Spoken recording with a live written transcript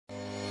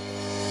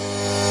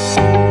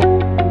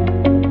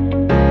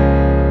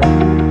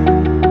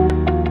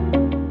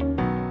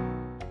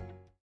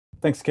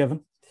Thanks,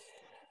 Kevin.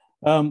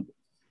 Um,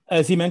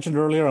 as he mentioned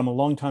earlier, I'm a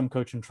longtime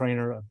coach and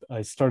trainer.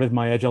 I started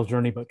my Agile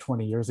journey about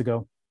 20 years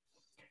ago.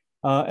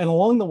 And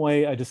along the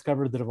way, I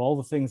discovered that of all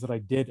the things that I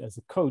did as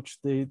a coach,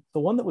 the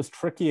one that was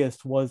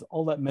trickiest was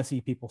all that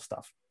messy people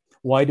stuff.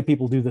 Why do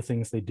people do the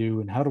things they do?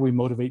 And how do we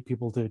motivate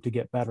people to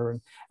get better?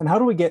 And how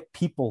do we get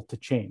people to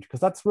change? Because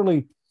that's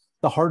really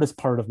the hardest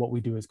part of what we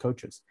do as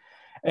coaches.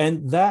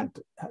 And that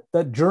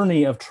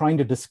journey of trying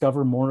to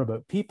discover more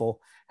about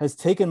people has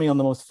taken me on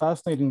the most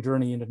fascinating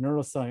journey into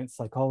neuroscience,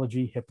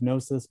 psychology,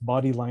 hypnosis,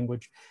 body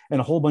language, and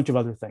a whole bunch of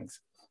other things.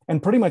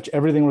 And pretty much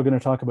everything we're going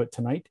to talk about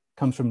tonight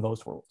comes from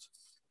those worlds.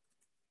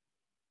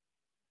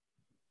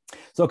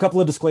 So a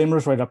couple of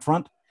disclaimers right up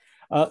front.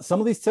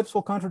 Some of these tips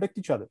will contradict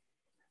each other.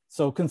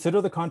 So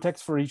consider the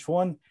context for each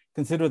one.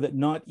 Consider that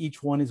not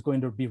each one is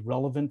going to be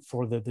relevant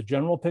for the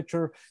general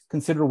picture.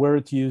 Consider where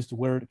it's used,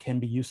 where it can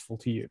be useful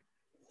to you.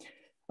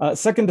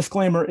 Second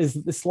disclaimer is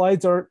that the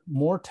slides are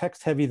more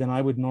text heavy than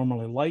I would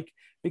normally like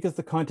because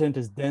the content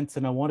is dense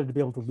and I wanted to be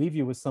able to leave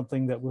you with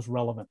something that was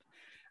relevant.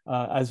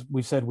 As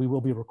we said, we will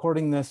be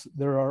recording this.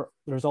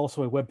 There's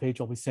also a webpage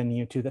I'll be sending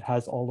you to that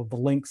has all of the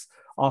links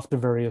off to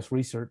various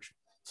research.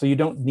 So you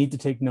don't need to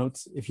take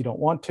notes if you don't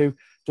want to.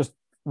 Just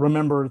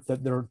remember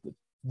that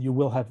you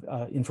will have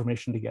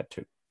information to get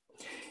to.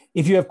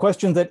 If you have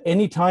questions at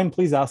any time,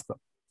 please ask them.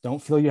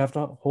 Don't feel you have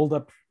to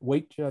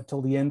wait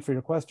till the end for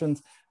your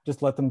questions.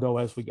 Just let them go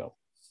as we go.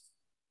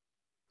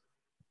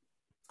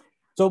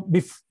 So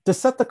to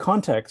set the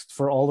context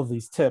for all of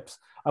these tips,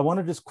 I want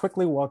to just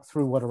quickly walk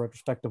through what a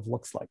retrospective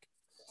looks like.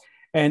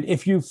 And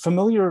if you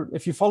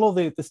follow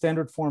the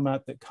standard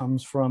format that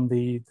comes from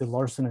the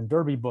Larson and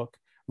Derby book,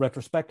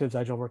 Retrospectives,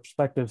 Agile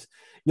Retrospectives,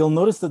 you'll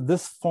notice that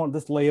this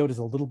layout is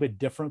a little bit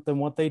different than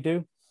what they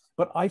do,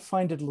 but I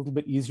find it a little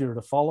bit easier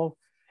to follow.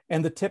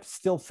 And the tips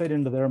still fit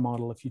into their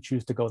model if you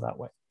choose to go that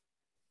way.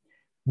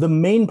 The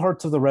main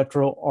parts of the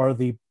retro are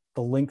the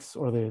links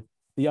or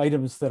the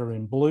items that are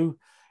in blue,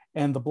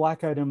 and the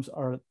black items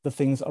are the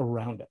things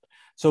around it.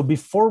 So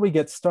before we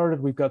get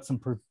started, we've got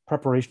some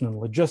preparation and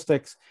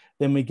logistics.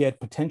 Then we get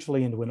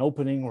potentially into an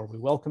opening where we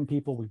welcome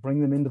people, we bring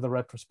them into the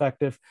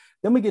retrospective.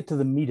 Then we get to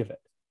the meat of it.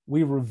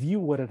 We review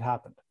what had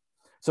happened.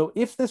 So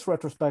if this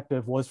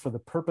retrospective was for the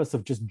purpose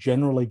of just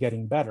generally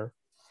getting better,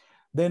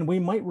 then we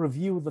might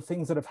review the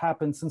things that have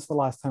happened since the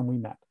last time we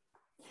met.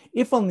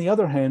 If, on the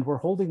other hand, we're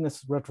holding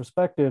this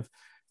retrospective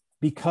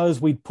because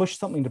we pushed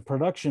something to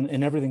production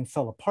and everything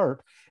fell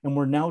apart, and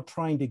we're now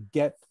trying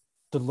to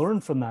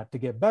learn from that to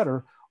get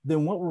better,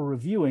 then what we're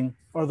reviewing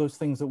are those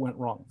things that went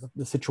wrong,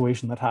 the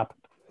situation that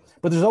happened.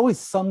 But there's always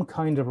some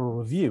kind of a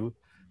review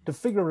to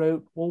figure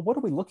out, well, what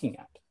are we looking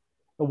at?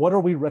 What are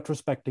we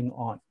retrospecting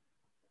on?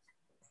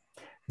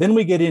 Then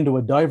we get into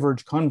a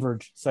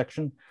diverge-converge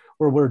section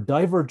where we're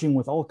diverging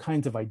with all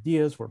kinds of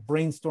ideas, we're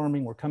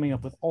brainstorming, we're coming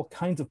up with all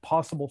kinds of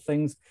possible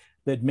things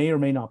that may or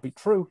may not be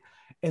true.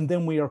 And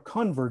then we are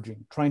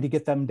converging, trying to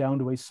get them down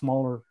to a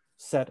smaller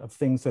set of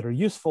things that are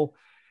useful.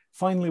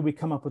 Finally, we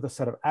come up with a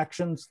set of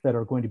actions that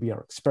are going to be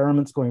our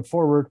experiments going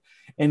forward,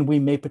 and we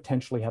may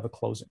potentially have a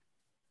closing.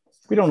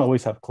 We don't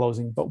always have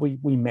closing, but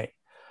we may.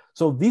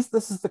 So this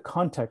is the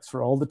context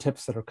for all the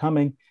tips that are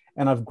coming,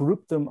 and I've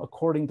grouped them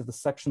according to the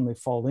section they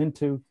fall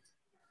into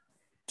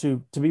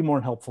to be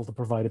more helpful to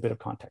provide a bit of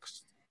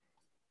context.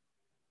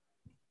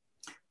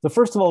 So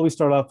first of all, we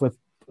start off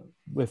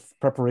with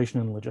preparation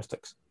and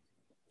logistics.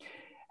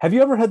 Have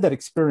you ever had that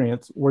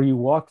experience where you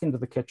walk into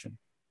the kitchen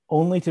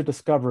only to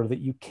discover that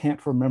you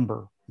can't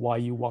remember why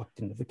you walked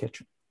into the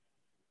kitchen?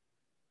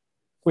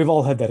 We've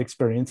all had that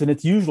experience, and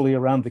it's usually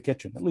around the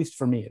kitchen, at least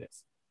for me it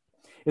is.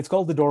 It's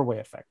called the doorway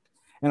effect,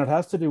 and it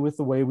has to do with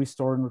the way we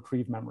store and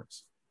retrieve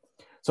memories.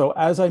 So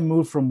as I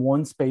move from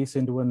one space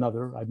into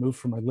another, I move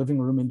from my living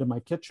room into my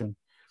kitchen,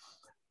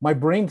 my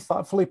brain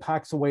thoughtfully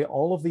packs away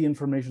all of the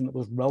information that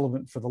was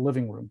relevant for the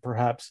living room,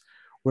 perhaps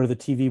where the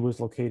TV was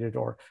located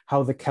or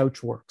how the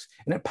couch works.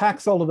 And it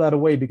packs all of that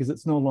away because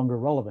it's no longer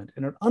relevant.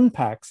 And it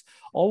unpacks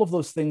all of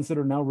those things that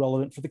are now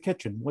relevant for the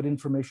kitchen. What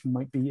information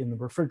might be in the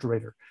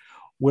refrigerator,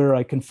 where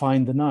I can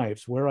find the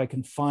knives, where I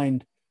can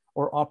find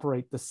or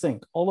operate the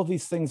sink, all of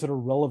these things that are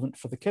relevant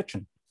for the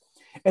kitchen.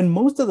 And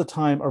most of the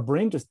time, our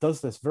brain just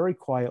does this very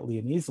quietly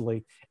and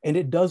easily, and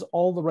it does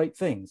all the right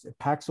things. It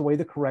packs away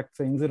the correct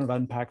things and it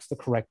unpacks the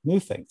correct new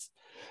things.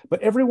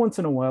 But every once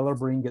in a while, our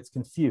brain gets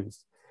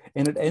confused,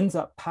 and it ends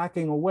up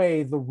packing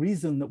away the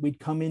reason that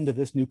we'd come into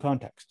this new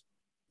context.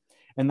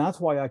 And that's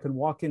why I can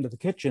walk into the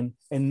kitchen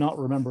and not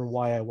remember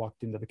why I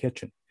walked into the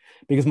kitchen,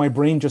 because my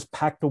brain just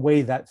packed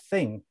away that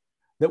thing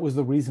that was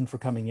the reason for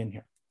coming in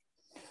here.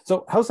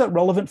 So how's that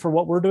relevant for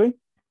what we're doing?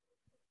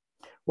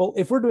 Well,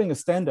 if we're doing a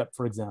stand-up,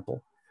 for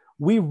example,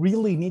 we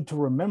really need to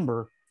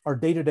remember our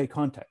day-to-day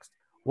context.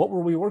 What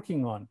were we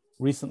working on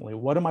recently?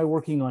 What am I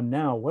working on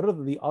now? What are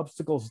the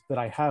obstacles that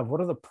I have?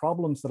 What are the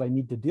problems that I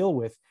need to deal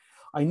with?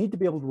 I need to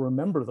be able to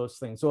remember those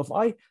things. So if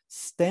I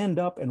stand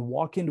up and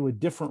walk into a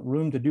different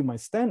room to do my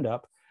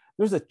stand-up,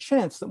 there's a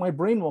chance that my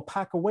brain will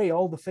pack away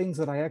all the things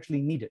that I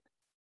actually needed.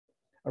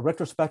 A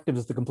retrospective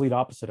is the complete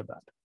opposite of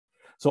that.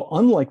 So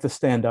unlike the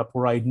stand-up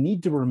where I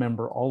need to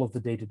remember all of the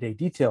day-to-day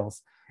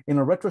details, in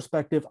a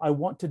retrospective, I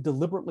want to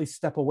deliberately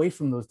step away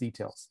from those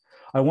details.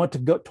 I want to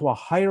go to a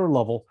higher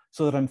level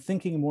so that I'm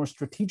thinking more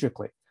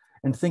strategically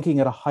and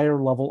thinking at a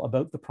higher level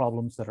about the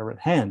problems that are at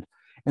hand.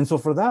 And so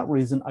for that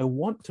reason, I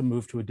want to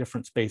move to a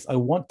different space. I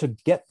want to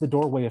get the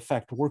doorway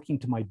effect working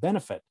to my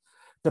benefit,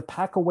 to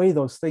pack away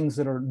those things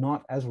that are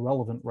not as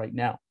relevant right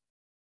now.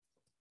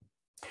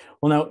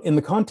 Well, now, in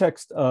the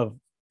context of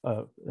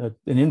an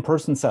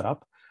in-person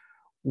setup,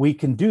 we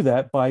can do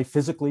that by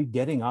physically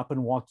getting up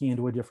and walking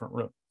into a different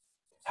room.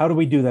 How do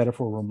we do that if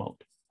we're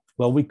remote?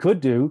 Well, we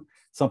could do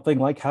something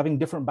like having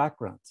different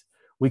backgrounds.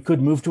 We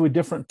could move to a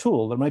different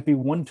tool. There might be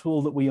one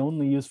tool that we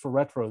only use for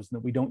retros and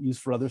that we don't use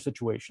for other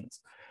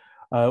situations.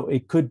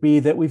 It could be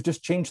that we've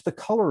just changed the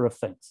color of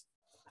things.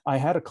 I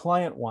had a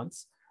client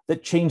once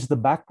that changed the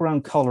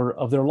background color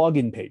of their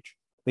login page.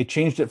 They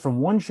changed it from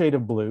one shade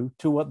of blue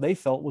to what they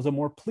felt was a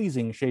more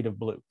pleasing shade of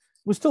blue.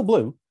 It was still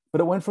blue,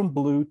 but it went from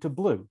blue to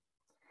blue.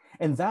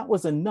 And that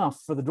was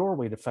enough for the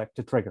doorway effect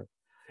to trigger.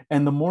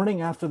 And the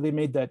morning after they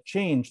made that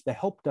change, the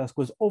help desk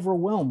was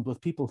overwhelmed with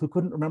people who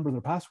couldn't remember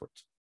their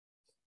passwords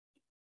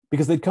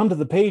because they'd come to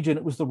the page and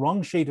it was the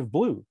wrong shade of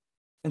blue.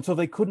 And so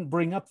they couldn't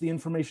bring up the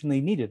information they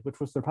needed, which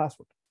was their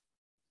password.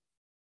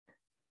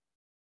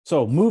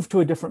 So move to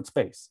a different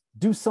space.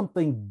 Do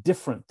something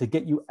different to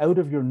get you out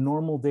of your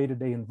normal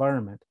day-to-day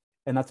environment.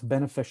 And that's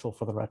beneficial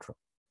for the retro.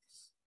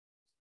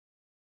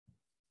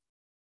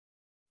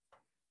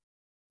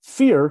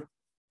 Fear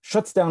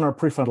shuts down our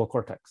prefrontal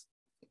cortex.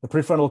 The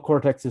prefrontal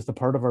cortex is the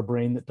part of our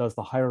brain that does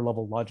the higher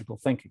level logical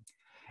thinking.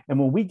 And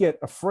when we get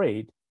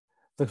afraid,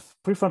 the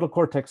prefrontal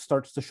cortex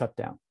starts to shut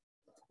down.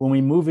 When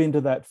we move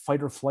into that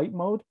fight or flight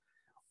mode,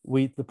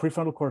 the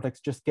prefrontal cortex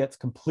just gets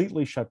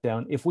completely shut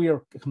down if we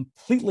are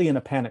completely in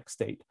a panic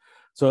state.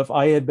 So if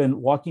I had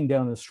been walking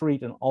down the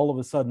street and all of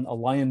a sudden a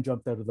lion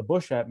jumped out of the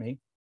bush at me,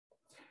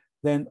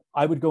 then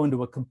I would go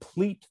into a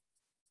complete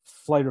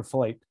flight or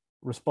flight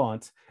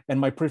response and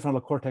my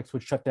prefrontal cortex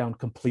would shut down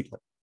completely.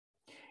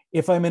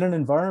 If I'm in an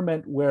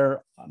environment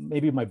where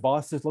maybe my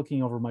boss is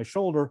looking over my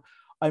shoulder,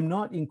 I'm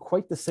not in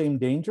quite the same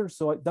danger,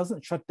 so it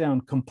doesn't shut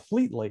down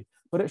completely,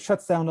 but it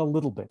shuts down a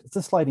little bit. It's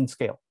a sliding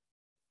scale.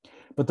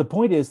 But the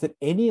point is that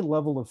any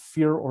level of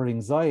fear or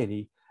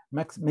anxiety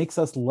makes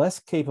us less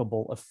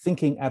capable of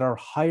thinking at our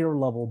higher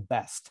level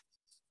best.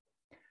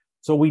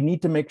 So we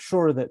need to make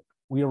sure that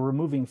we are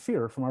removing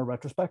fear from our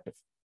retrospective.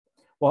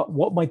 Well,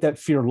 what might that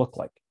fear look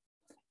like?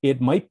 It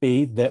might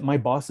be that my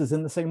boss is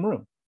in the same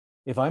room.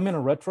 If I'm in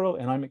a retro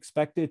and I'm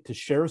expected to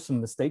share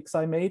some mistakes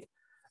I made,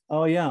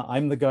 oh yeah,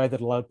 I'm the guy that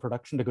allowed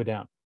production to go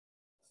down.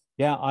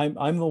 Yeah,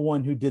 I'm the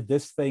one who did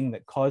this thing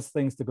that caused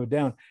things to go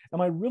down.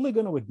 Am I really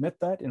going to admit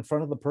that in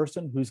front of the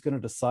person who's going to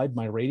decide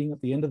my rating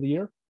at the end of the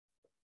year?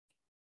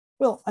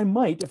 Well, I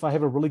might if I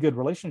have a really good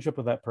relationship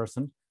with that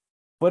person.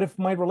 But if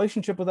my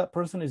relationship with that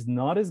person is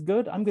not as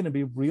good, I'm going to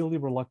be really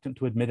reluctant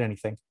to admit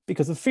anything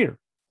because of fear.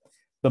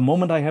 The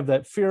moment I have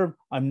that fear,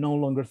 I'm no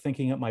longer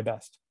thinking at my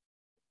best.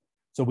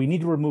 So we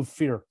need to remove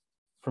fear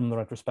from the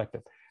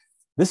retrospective.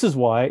 This is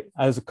why,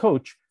 as a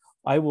coach,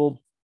 I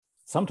will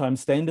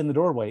sometimes stand in the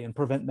doorway and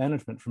prevent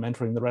management from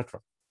entering the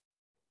retro.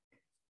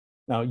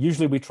 Now,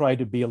 usually we try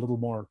to be a little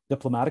more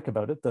diplomatic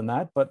about it than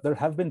that, but there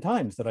have been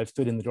times that I've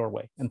stood in the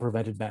doorway and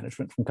prevented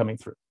management from coming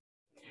through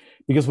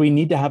because we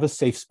need to have a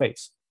safe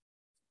space.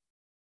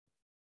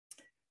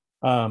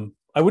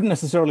 I wouldn't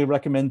necessarily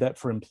recommend that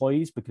for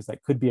employees because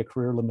that could be a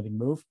career limiting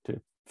move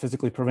to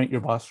physically prevent your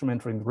boss from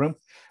entering the room.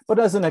 But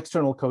as an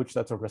external coach,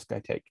 that's a risk I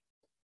take.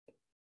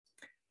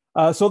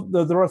 So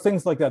there are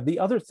things like that. The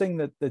other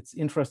thing that's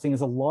interesting is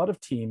a lot of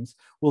teams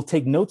will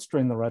take notes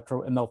during the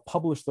retro and they'll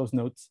publish those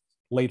notes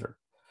later.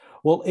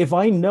 Well, if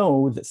I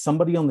know that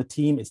somebody on the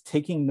team is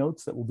taking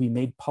notes that will be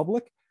made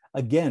public,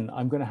 again,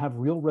 I'm going to have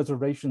real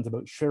reservations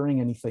about sharing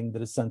anything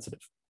that is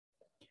sensitive.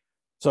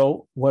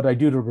 So what I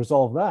do to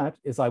resolve that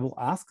is I will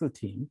ask the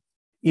team,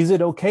 is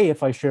it okay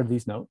if I share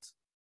these notes?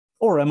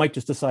 Or I might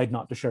just decide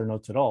not to share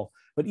notes at all.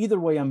 But either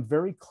way, I'm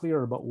very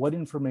clear about what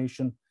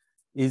information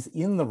is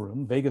in the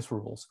room, Vegas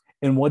rules,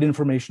 and what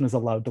information is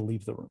allowed to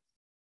leave the room.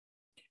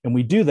 And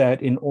we do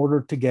that in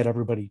order to get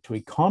everybody to a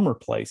calmer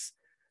place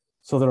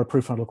so that our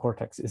prefrontal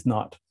cortex is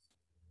not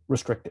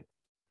restricted.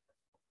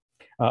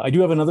 I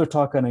do have another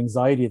talk on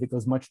anxiety that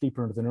goes much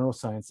deeper into the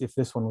neuroscience if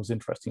this one was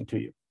interesting to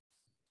you.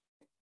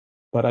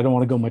 But I don't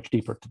want to go much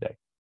deeper today.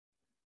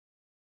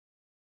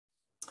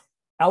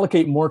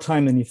 Allocate more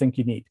time than you think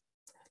you need.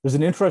 There's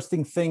an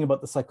interesting thing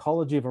about the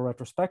psychology of a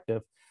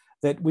retrospective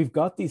that we've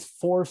got these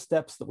 4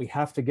 steps that we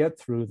have to get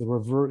through, the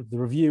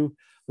review,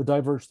 the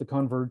diverge, the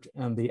converge,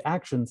 and the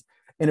actions.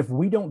 And if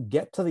we don't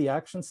get to the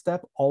action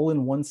step all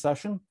in one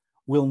session,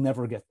 we'll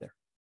never get there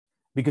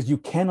because you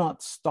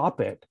cannot stop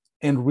it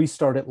and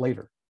restart it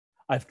later.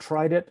 I've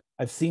tried it.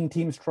 I've seen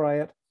teams try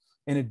it.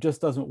 And it just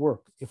doesn't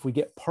work. If we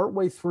get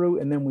partway through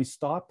and then we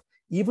stop,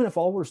 even if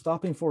all we're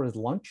stopping for is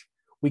lunch,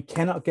 we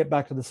cannot get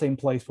back to the same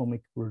place when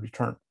we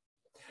return.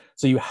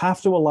 So you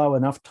have to allow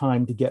enough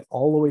time to get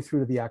all the way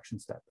through to the action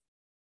step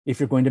if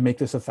you're going to make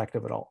this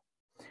effective at all.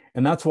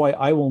 And that's why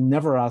I will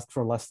never ask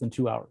for less than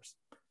 2 hours.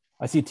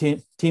 I see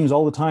teams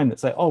all the time that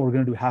say, oh, we're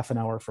going to do half an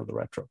hour for the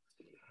retro,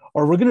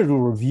 or we're going to do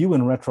a review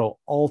in retro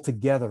all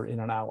together in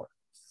an hour.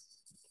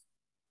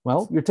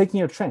 Well, you're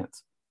taking a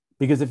chance,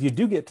 because if you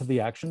do get to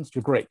the actions,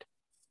 you're great.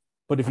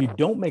 But if you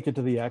don't make it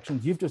to the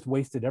actions, you've just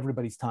wasted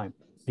everybody's time,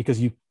 because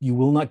you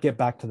will not get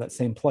back to that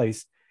same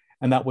place.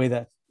 And that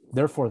way,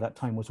 therefore that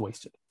time was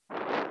wasted.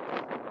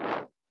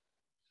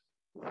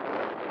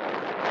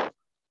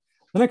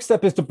 The next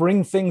step is to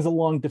bring things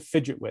along to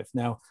fidget with.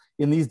 Now,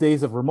 in these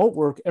days of remote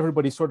work,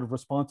 everybody's sort of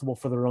responsible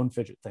for their own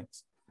fidget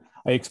things.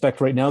 I expect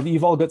right now that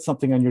you've all got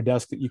something on your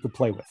desk that you could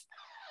play with.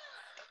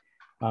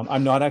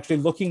 I'm not actually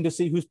looking to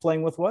see who's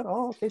playing with what.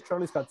 Oh, okay,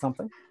 Charlie's got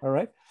something. All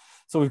right.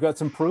 So we've got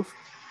some proof.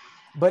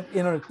 But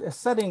in a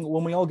setting,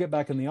 when we all get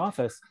back in the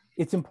office,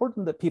 it's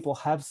important that people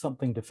have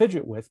something to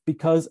fidget with,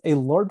 because a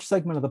large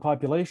segment of the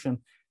population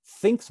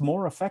thinks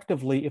more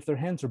effectively if their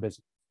hands are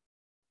busy.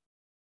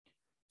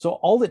 So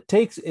all it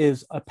takes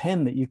is a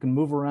pen that you can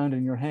move around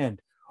in your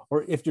hand,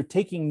 or if you're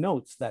taking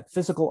notes, that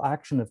physical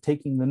action of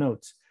taking the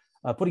notes,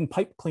 putting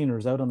pipe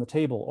cleaners out on the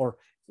table, or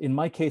in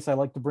my case, I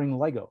like to bring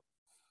Lego.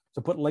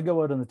 So put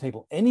Lego out on the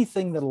table.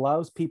 Anything that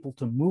allows people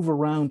to move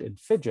around and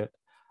fidget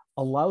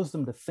allows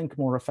them to think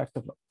more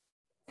effectively.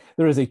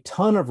 There is a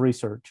ton of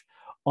research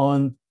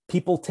on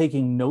people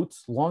taking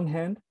notes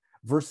longhand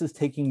versus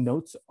taking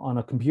notes on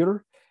a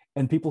computer,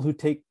 and people who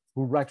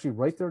actually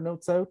write their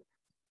notes out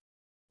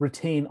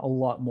retain a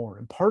lot more.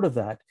 And part of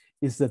that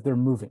is that they're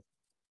moving.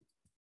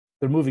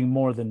 They're moving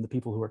more than the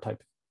people who are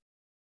typing.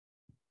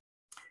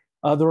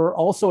 There are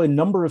also a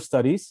number of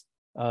studies.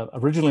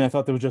 Originally, I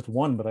thought there was just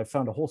one, but I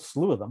found a whole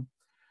slew of them,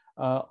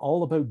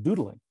 all about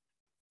doodling.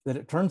 That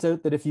it turns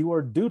out that if you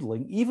are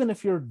doodling, even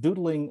if you're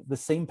doodling the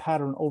same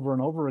pattern over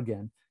and over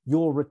again,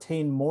 you'll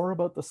retain more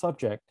about the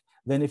subject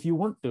than if you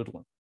weren't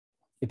doodling.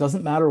 It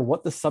doesn't matter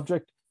what the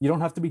subject, you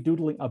don't have to be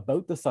doodling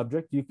about the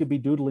subject. You could be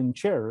doodling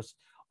chairs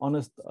on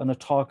a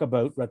talk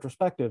about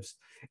retrospectives,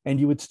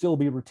 and you would still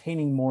be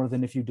retaining more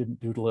than if you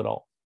didn't doodle at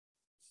all.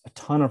 A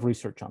ton of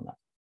research on that.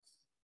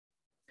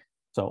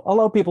 So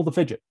allow people to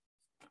fidget.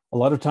 A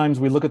lot of times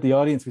we look at the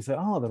audience, we say,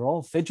 oh, they're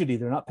all fidgety,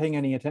 they're not paying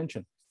any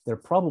attention. They're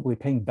probably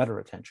paying better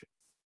attention.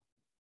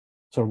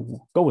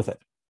 So go with it.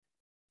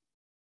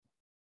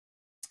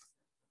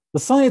 The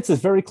science is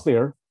very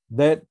clear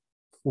that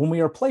when we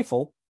are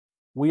playful,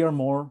 we are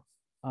more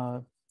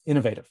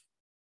innovative.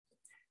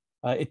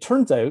 It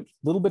turns out,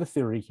 a little bit of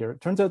theory here,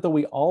 it turns out that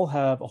we all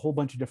have a whole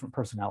bunch of different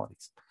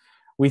personalities.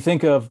 We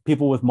think of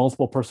people with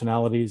multiple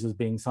personalities as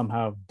being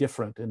somehow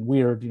different and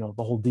weird,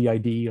 the whole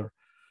DID or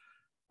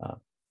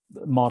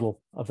model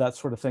of that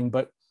sort of thing.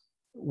 But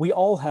we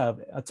all have,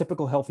 a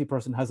typical healthy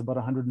person has about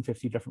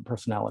 150 different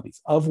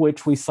personalities, of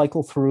which we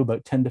cycle through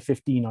about 10 to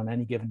 15 on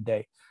any given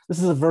day. This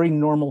is a very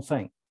normal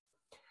thing.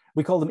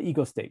 We call them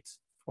ego states,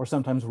 or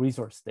sometimes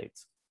resource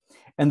states.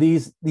 And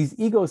these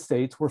ego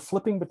states, we're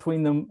flipping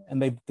between them,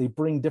 and they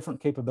bring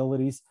different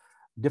capabilities.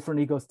 Different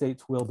ego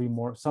states will be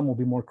more, some will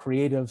be more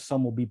creative,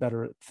 some will be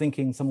better at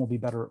thinking, some will be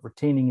better at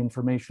retaining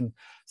information,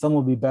 some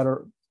will be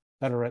better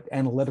at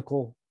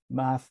analytical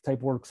math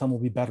type work, some will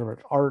be better at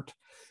art.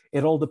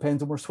 It all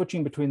depends, and we're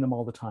switching between them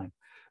all the time.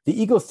 The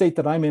ego state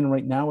that I'm in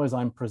right now as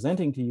I'm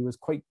presenting to you is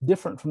quite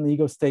different from the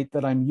ego state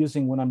that I'm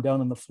using when I'm down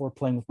on the floor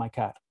playing with my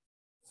cat.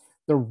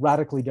 They're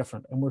radically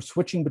different, and we're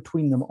switching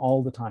between them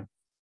all the time.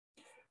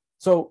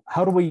 So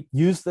how do we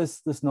use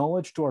this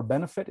knowledge to our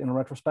benefit in a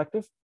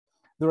retrospective?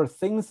 There are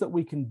things that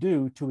we can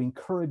do to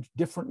encourage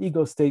different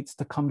ego states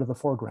to come to the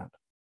foreground.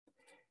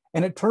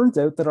 And it turns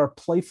out that our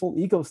playful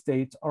ego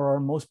states are our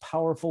most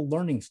powerful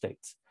learning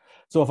states.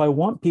 So if I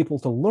want people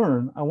to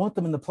learn, I want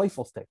them in the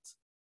playful states.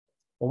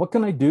 Well, what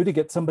can I do to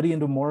get somebody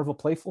into more of a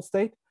playful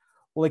state?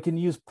 Well, I can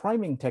use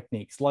priming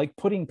techniques like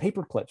putting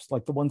paper clips,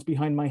 like the ones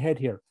behind my head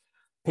here,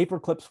 paper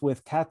clips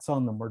with cats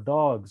on them or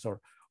dogs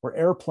or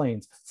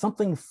airplanes,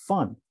 something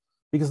fun,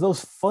 because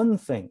those fun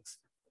things,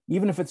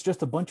 even if it's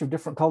just a bunch of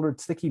different colored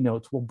sticky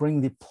notes, will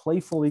bring the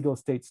playful ego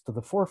states to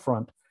the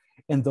forefront,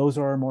 and those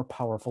are our more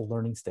powerful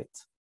learning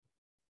states.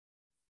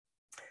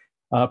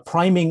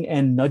 Priming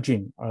and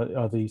nudging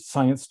are the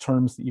science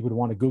terms that you would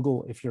want to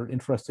Google if you're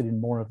interested in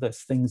more of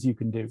this, things you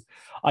can do.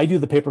 I do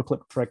the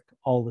paperclip trick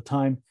all the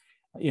time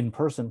in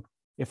person.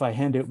 If I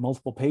hand out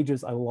multiple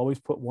pages, I will always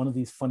put one of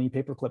these funny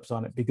paper clips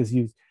on it, because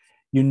you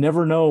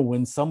never know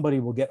when somebody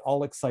will get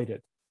all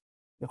excited.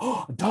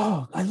 Oh, a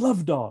dog, I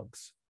love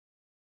dogs.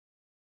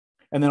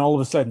 And then all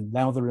of a sudden,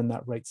 now they're in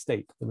that right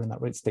state. They're in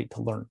that right state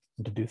to learn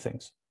and to do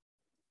things.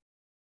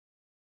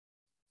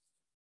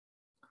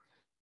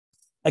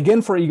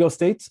 Again, for ego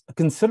states,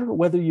 consider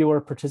whether you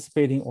are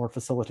participating or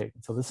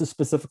facilitating. So this is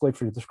specifically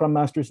for the Scrum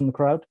Masters in the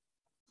crowd.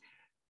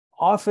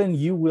 Often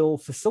you will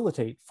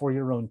facilitate for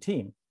your own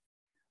team,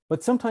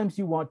 but sometimes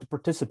you want to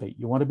participate.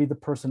 You want to be the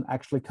person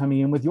actually coming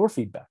in with your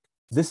feedback.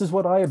 This is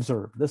what I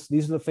observed.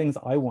 These are the things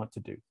I want to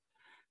do.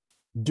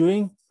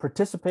 Doing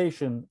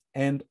participation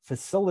and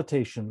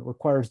facilitation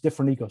requires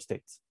different ego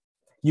states.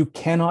 You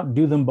cannot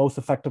do them both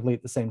effectively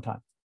at the same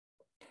time.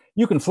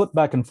 You can flip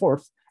back and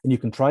forth, and you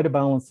can try to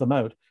balance them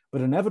out,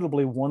 but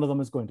inevitably one of them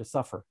is going to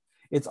suffer.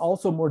 It's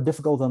also more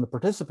difficult on the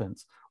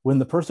participants when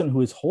the person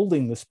who is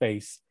holding the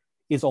space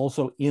is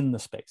also in the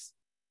space.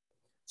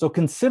 So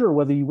consider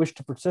whether you wish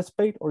to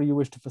participate or you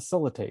wish to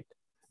facilitate.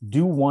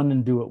 Do one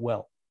and do it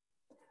well.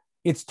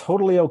 It's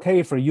totally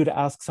okay for you to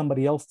ask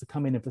somebody else to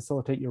come in and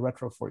facilitate your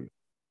retro for you.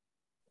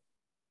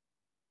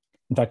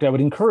 In fact, I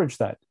would encourage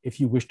that if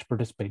you wish to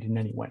participate in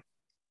any way.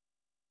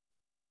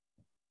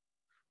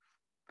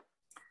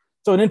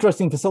 So an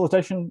interesting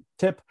facilitation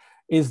tip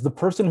is the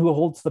person who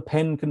holds the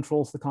pen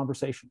controls the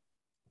conversation.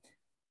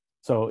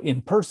 So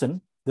in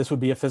person, this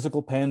would be a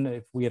physical pen.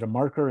 If we had a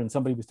marker and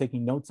somebody was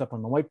taking notes up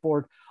on the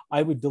whiteboard,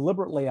 I would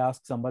deliberately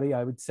ask somebody,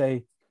 I would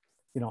say,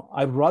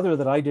 I'd rather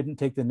that I didn't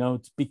take the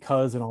notes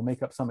because, and I'll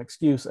make up some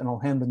excuse and I'll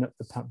hand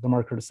the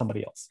marker to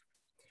somebody else.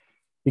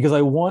 Because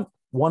I want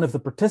one of the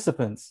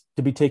participants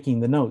to be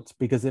taking the notes,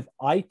 because if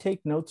I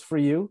take notes for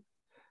you,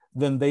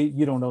 then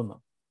you don't own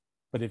them.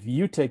 But if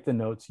you take the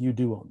notes, you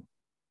do own them.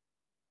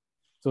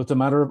 So it's a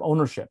matter of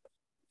ownership.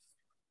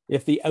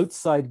 If the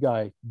outside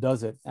guy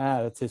does it,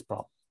 that's his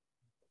problem.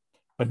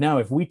 But now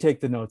if we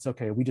take the notes,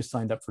 okay, we just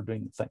signed up for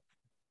doing the thing.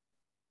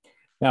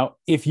 Now,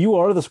 if you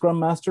are the Scrum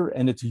Master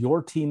and it's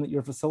your team that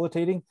you're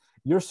facilitating,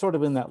 you're sort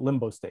of in that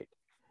limbo state.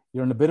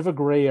 You're in a bit of a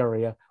gray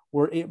area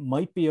where it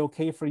might be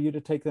okay for you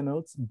to take the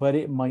notes, but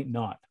it might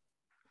not.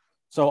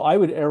 So I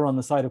would err on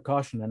the side of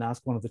caution and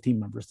ask one of the team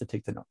members to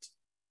take the notes.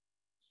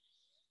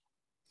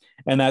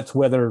 And that's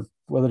whether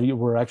you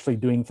were actually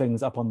doing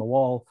things up on the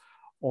wall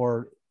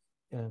or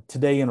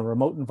today in a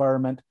remote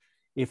environment,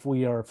 if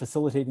we are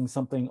facilitating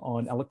something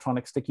on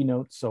electronic sticky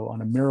notes, so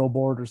on a Miro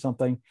board or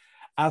something,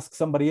 ask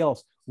somebody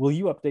else, will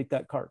you update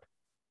that card?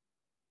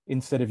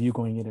 Instead of you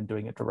going in and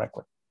doing it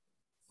directly.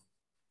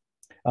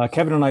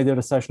 Kevin and I did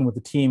a session with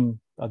the team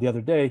the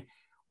other day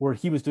where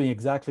he was doing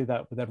exactly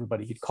that with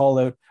everybody. He'd call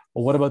out,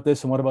 well, what about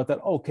this and what about that?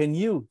 Oh, can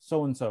you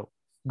so-and-so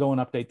go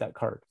and update that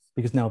card?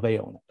 Because now they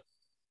own it.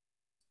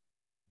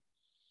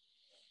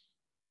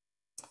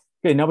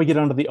 Okay, now we get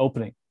onto the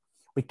opening.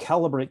 We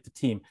calibrate the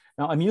team.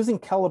 Now I'm using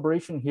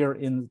calibration here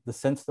in the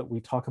sense that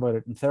we talk about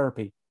it in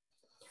therapy,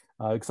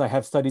 because I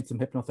have studied some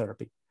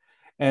hypnotherapy.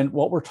 And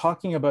what we're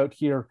talking about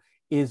here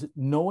is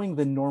knowing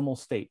the normal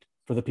state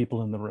for the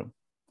people in the room,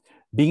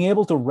 being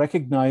able to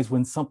recognize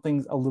when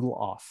something's a little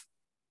off.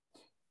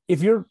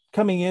 If you're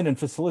coming in and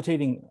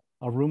facilitating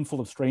a room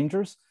full of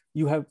strangers,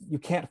 you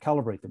can't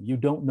calibrate them. You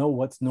don't know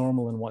what's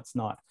normal and what's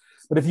not.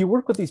 But if you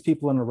work with these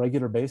people on a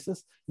regular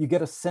basis, you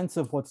get a sense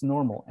of what's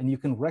normal and you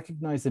can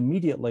recognize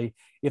immediately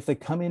if they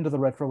come into the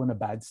retro in a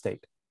bad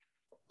state.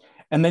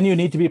 And then you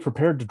need to be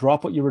prepared to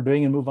drop what you were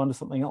doing and move on to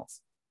something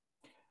else.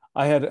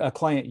 I had a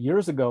client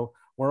years ago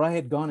where I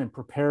had gone and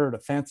prepared a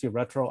fancy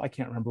retro. I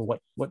can't remember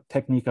what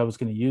technique I was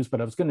going to use, but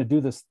I was going to do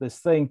this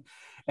thing.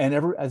 And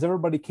as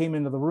everybody came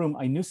into the room,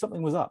 I knew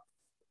something was up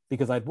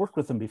because I'd worked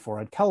with them before.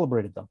 I'd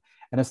calibrated them.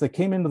 And as they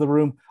came into the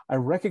room, I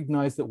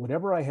recognized that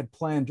whatever I had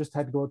planned just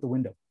had to go out the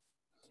window.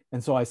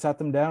 And so I sat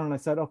them down and I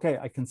said, okay,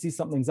 I can see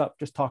something's up.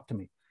 Just talk to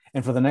me.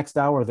 And for the next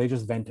hour, they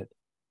just vented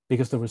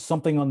because there was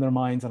something on their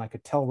minds and I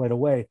could tell right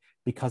away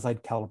because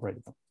I'd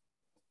calibrated them.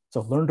 So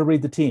learn to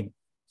read the team,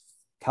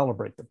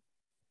 calibrate them.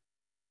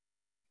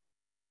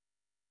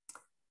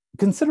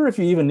 Consider if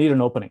you even need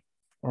an opening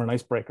or an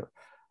icebreaker.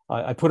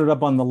 I put it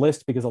up on the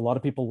list because a lot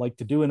of people like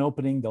to do an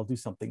opening. They'll do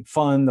something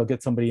fun. They'll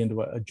get somebody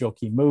into a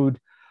jokey mood,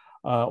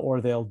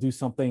 or they'll do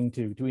something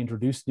to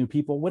introduce new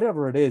people,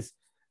 whatever it is.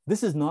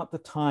 This is not the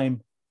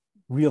time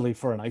really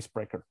for an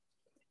icebreaker,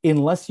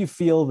 unless you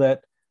feel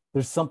that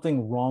there's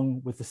something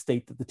wrong with the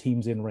state that the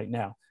team's in right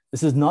now.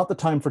 This is not the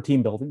time for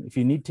team building. If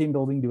you need team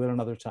building, do it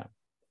another time.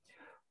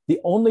 The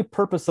only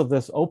purpose of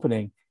this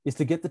opening is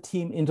to get the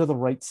team into the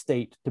right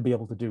state to be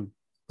able to do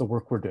the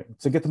work we're doing.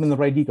 So get them in the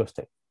right ego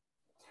state.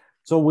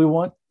 So we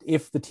want,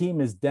 if the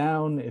team is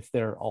down, if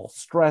they're all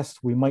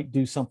stressed, we might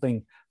do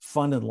something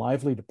fun and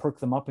lively to perk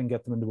them up and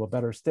get them into a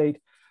better state.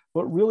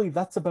 But really,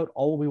 that's about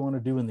all we want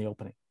to do in the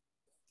opening.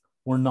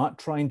 We're not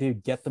trying to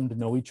get them to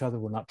know each other.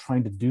 We're not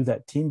trying to do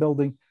that team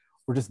building.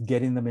 We're just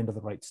getting them into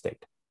the right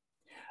state.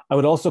 I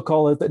would also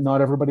call it that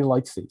not everybody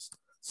likes these.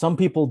 Some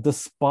people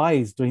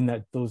despise doing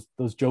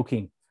those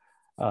joking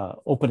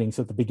openings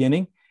at the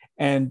beginning,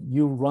 and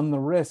you run the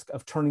risk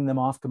of turning them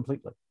off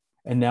completely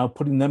and now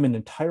putting them in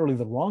entirely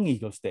the wrong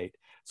ego state.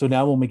 So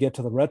now when we get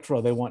to the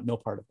retro, they want no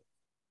part of it.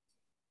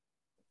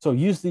 So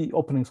use the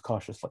openings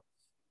cautiously.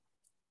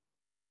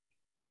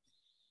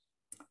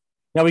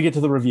 Now we get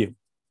to the review.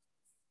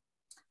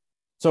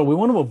 So we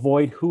want to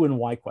avoid who and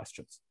why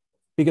questions,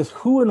 because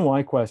who and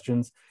why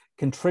questions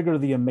can trigger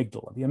the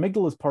amygdala. The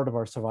amygdala is part of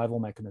our survival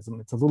mechanism.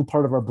 It's a little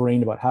part of our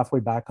brain about halfway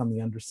back on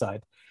the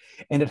underside.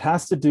 And it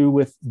has to do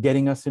with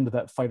getting us into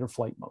that fight or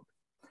flight mode.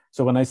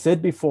 So when I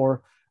said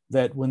before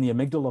that when the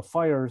amygdala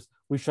fires,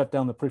 we shut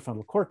down the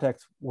prefrontal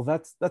cortex, well,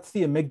 that's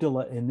the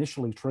amygdala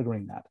initially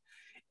triggering that.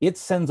 It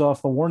sends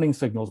off the warning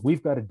signals.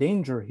 We've got a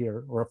danger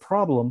here or a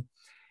problem.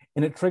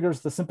 And it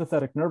triggers the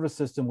sympathetic nervous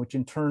system, which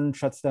in turn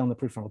shuts down the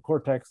prefrontal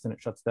cortex, and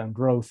it shuts down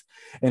growth,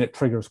 and it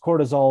triggers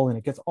cortisol, and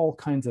it gets all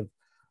kinds of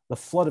the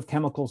flood of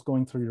chemicals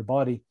going through your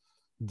body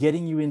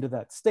getting you into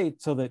that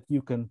state so that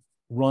you can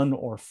run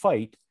or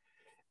fight.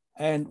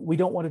 And we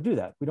don't want to do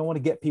that. We don't want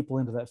to get people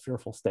into that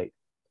fearful state.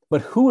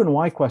 But who and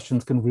why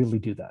questions can really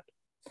do that.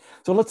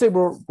 So let's say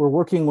we're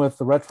working with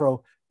the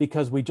retro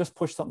because we just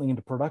pushed something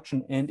into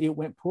production and it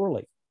went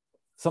poorly.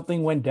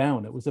 Something went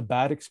down. It was a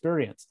bad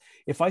experience.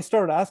 If I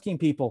start asking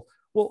people,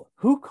 well,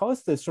 who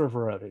caused this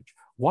server outage?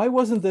 Why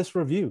wasn't this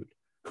reviewed?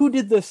 Who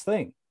did this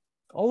thing?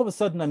 All of a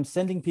sudden, I'm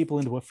sending people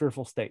into a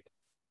fearful state.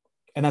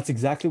 And that's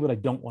exactly what I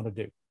don't want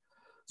to do.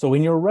 So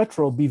in your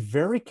retro, be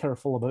very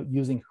careful about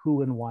using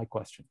who and why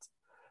questions,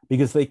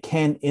 because they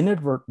can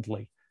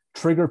inadvertently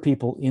trigger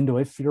people into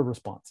a fear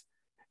response.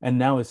 And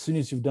now, as soon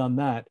as you've done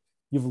that,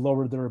 you've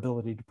lowered their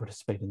ability to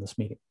participate in this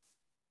meeting.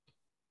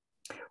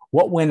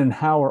 What, when, and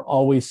how are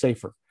always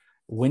safer.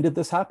 When did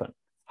this happen?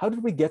 How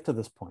did we get to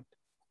this point?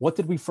 What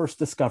did we first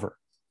discover?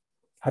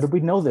 How did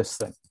we know this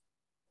thing?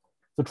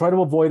 So try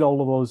to avoid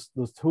all of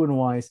those who and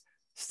whys.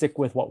 Stick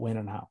with what, when,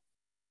 and how.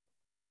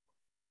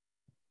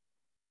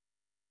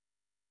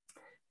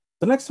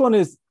 The next one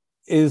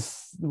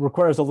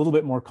requires a little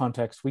bit more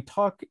context. We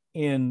talk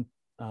in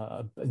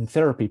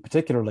therapy,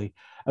 particularly,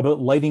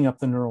 about lighting up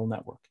the neural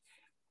network.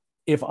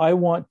 If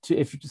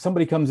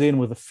somebody comes in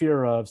with a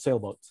fear of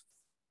sailboats,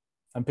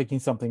 I'm picking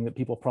something that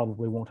people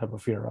probably won't have a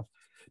fear of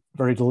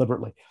very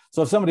deliberately.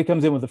 So if somebody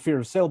comes in with a fear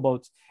of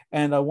sailboats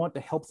and I want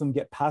to help them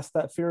get past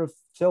that fear of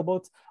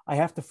sailboats, I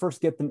have to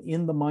first get them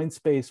in the mind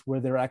space where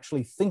they're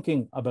actually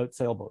thinking about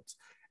sailboats.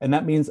 And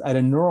that means at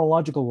a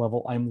neurological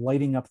level, I'm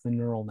lighting up the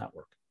neural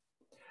network.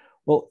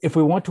 Well, if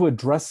we want to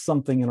address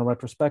something in a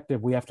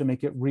retrospective, we have to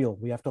make it real.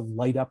 We have to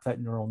light up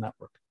that neural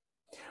network.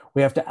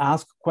 We have to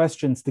ask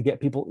questions to get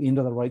people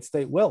into the right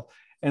state. Well,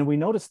 and we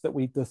noticed that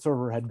the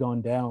server had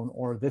gone down,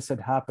 or this had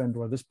happened,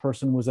 or this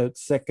person was out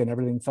sick and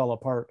everything fell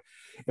apart.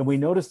 And we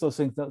noticed those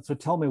things. So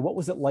tell me, what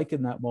was it like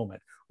in that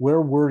moment? Where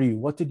were you?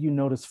 What did you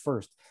notice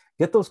first?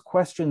 Get those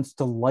questions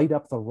to light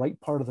up the right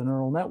part of the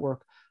neural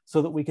network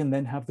so that we can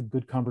then have the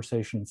good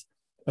conversations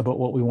about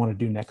what we want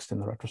to do next in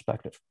the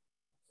retrospective.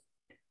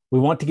 We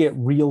want to get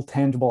real,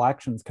 tangible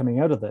actions coming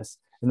out of this.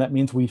 And that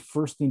means we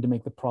first need to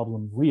make the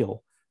problem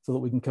real so that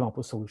we can come up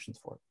with solutions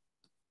for it.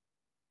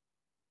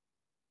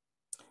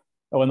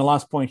 Oh, and the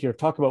last point here,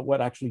 talk about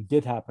what actually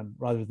did happen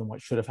rather than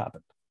what should have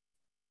happened.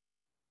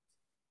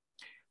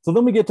 So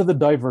then we get to the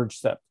diverge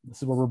step. This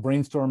is where we're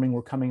brainstorming,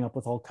 we're coming up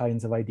with all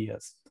kinds of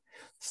ideas.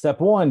 Step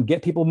one,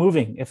 get people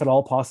moving, if at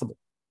all possible.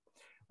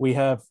 We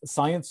have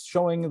science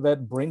showing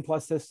that brain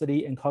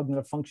plasticity and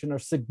cognitive function are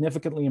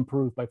significantly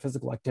improved by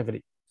physical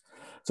activity.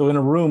 So in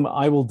a room,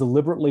 I will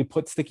deliberately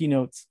put sticky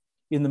notes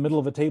in the middle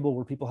of a table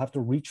where people have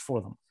to reach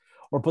for them,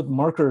 or put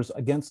markers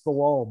against the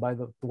wall by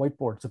the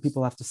whiteboard so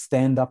people have to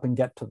stand up and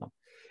get to them.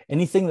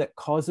 Anything that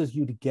causes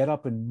you to get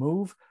up and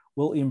move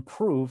will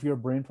improve your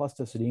brain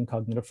plasticity and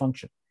cognitive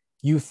function.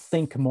 You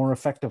think more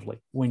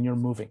effectively when you're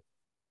moving.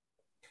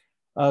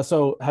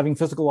 So having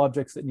physical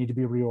objects that need to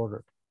be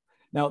reordered.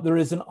 Now, there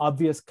is an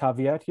obvious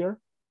caveat here.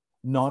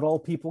 Not all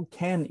people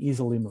can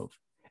easily move,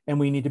 and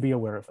we need to be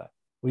aware of that.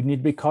 We need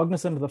to be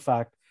cognizant of the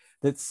fact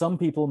that some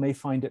people may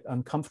find it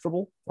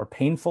uncomfortable or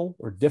painful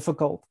or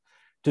difficult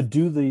to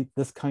do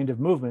this kind of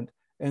movement,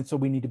 and so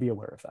we need to be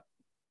aware of that.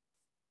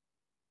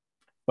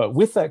 But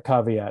with that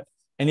caveat,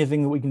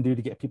 anything that we can do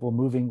to get people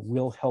moving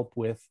will help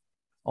with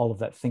all of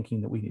that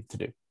thinking that we need to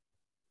do.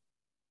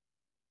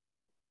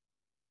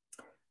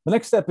 The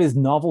next step is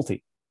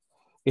novelty.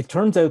 It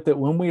turns out that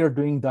when we are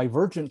doing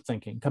divergent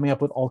thinking, coming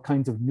up with all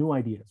kinds of new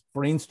ideas,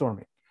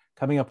 brainstorming,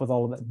 coming up with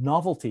all of that,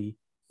 novelty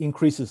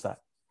increases that.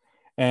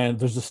 And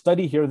there's a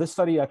study here. This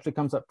study actually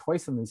comes up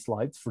twice in these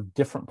slides for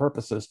different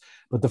purposes.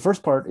 But the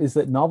first part is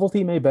that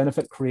novelty may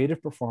benefit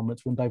creative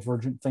performance when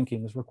divergent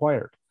thinking is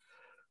required.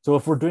 So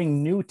if we're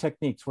doing new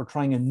techniques, we're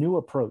trying a new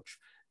approach,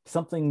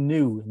 something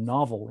new,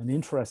 novel, and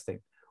interesting,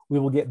 we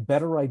will get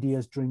better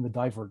ideas during the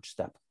diverge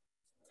step.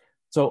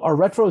 So our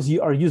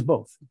retros are used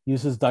both,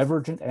 uses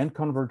divergent and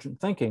convergent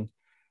thinking.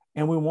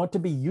 And we want to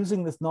be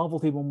using this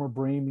novelty when we're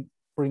doing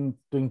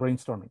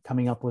brainstorming,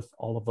 coming up with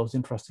all of those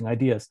interesting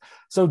ideas.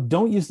 So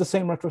don't use the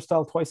same retro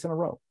style twice in a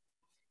row.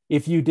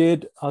 If you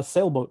did a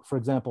sailboat, for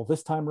example,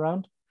 this time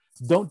around,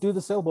 don't do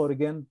the sailboat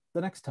again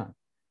the next time.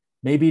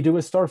 Maybe do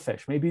a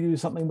starfish, maybe do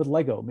something with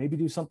Lego, maybe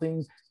do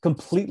something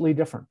completely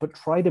different, but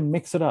try to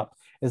mix it up.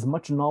 As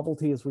much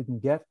novelty as we can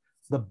get,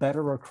 the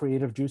better our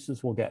creative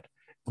juices will get.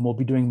 And we'll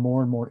be doing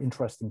more and more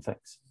interesting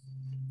things.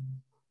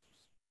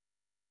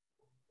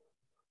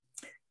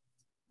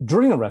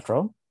 During a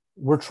retro,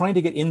 we're trying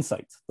to get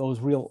insights, those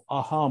real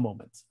aha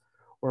moments,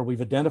 where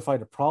we've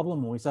identified a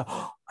problem and we say,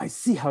 oh, I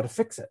see how to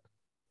fix it.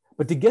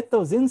 But to get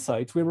those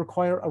insights, we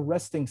require a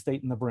resting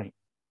state in the brain.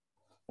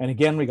 And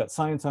again, we got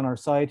science on our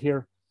side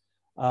here.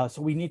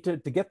 So we need to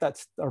get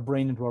our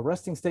brain into a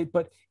resting state.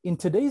 But in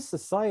today's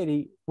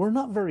society, we're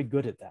not very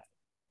good at that.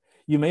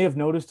 You may have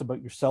noticed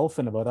about yourself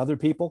and about other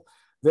people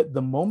that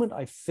the moment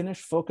I finish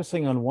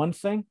focusing on one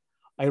thing,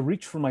 I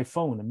reach for my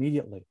phone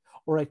immediately,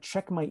 or I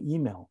check my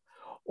email,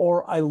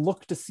 or I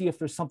look to see if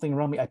there's something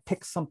around me. I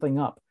pick something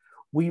up.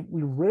 we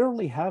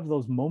rarely have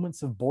those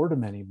moments of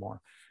boredom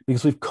anymore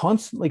because we've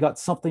constantly got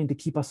something to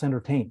keep us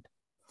entertained.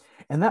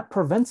 And that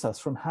prevents us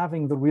from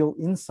having the real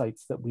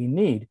insights that we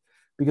need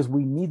because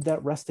we need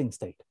that resting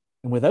state.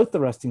 And without the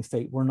resting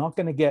state, we're not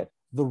going to get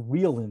the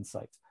real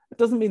insights. It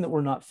doesn't mean that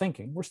we're not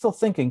thinking. We're still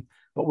thinking,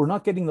 but we're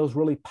not getting those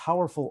really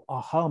powerful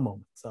aha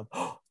moments of,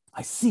 oh,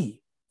 I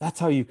see, that's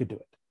how you could do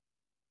it.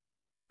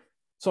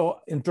 So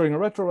during a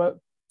retro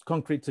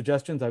concrete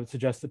suggestions, I would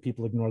suggest that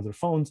people ignore their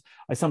phones.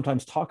 I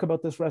sometimes talk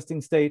about this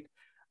resting state.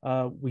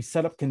 We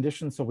set up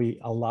conditions so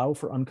we allow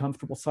for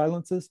uncomfortable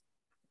silences.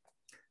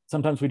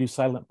 Sometimes we do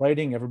silent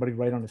writing. Everybody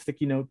write on a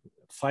sticky note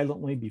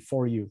silently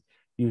before you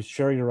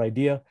share your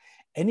idea.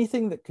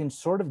 Anything that can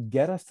sort of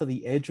get us to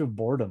the edge of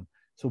boredom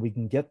so we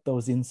can get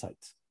those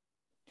insights.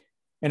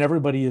 And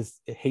everybody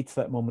hates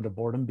that moment of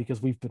boredom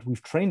because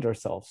we've trained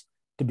ourselves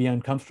to be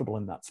uncomfortable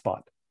in that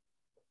spot.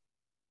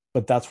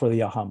 But that's where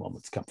the aha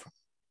moments come from.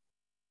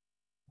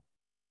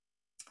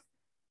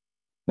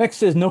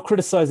 Next is no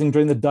criticizing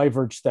during the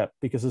diverge step,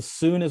 because as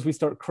soon as we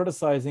start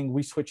criticizing,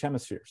 we switch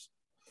hemispheres.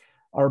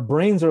 Our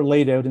brains are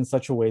laid out in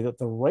such a way that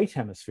the right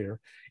hemisphere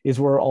is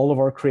where all of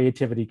our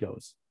creativity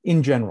goes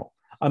in general.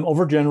 I'm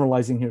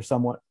overgeneralizing here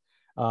somewhat.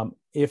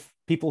 If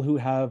people who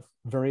have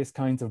various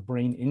kinds of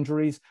brain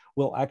injuries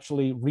will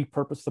actually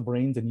repurpose the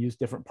brains and use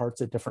different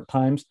parts at different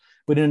times.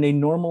 But in a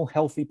normal,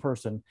 healthy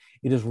person,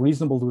 it is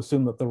reasonable to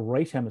assume that the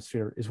right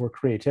hemisphere is where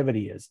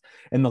creativity is,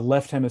 and the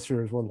left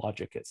hemisphere is where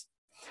logic is.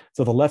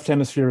 So the left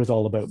hemisphere is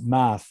all about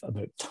math,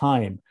 about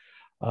time,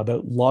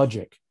 about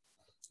logic,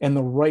 and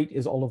the right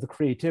is all of the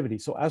creativity.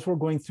 So as we're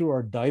going through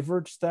our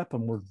diverge step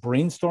and we're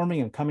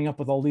brainstorming and coming up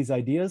with all these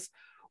ideas,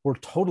 we're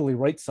totally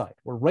right side.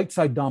 We're right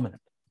side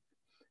dominant.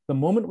 The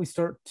moment we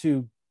start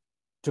to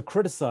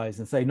criticize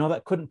and say, no,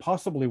 that couldn't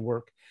possibly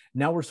work,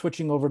 now we're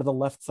switching over to the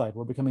left side.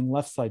 We're becoming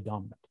left side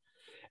dominant.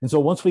 And so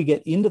once we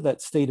get into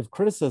that state of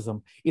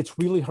criticism, it's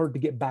really hard to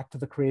get back to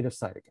the creative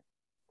side again.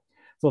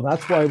 So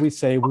that's why we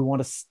say we want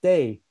to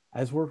stay,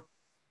 as we're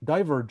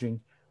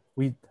diverging,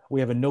 we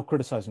have a no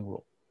criticizing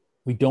rule.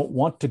 We don't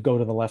want to go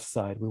to the left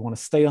side. We want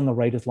to stay on the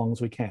right as long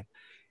as we can.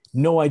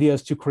 No idea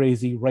is too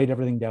crazy. Write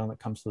everything down that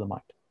comes to the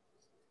mind.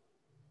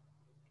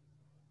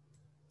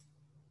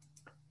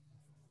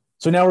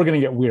 So now we're going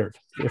to get weird.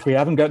 If we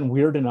haven't gotten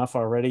weird enough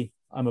already,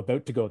 I'm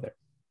about to go there.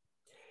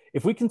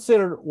 If we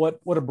consider what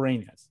a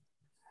brain is,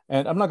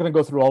 and I'm not going to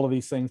go through all of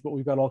these things, but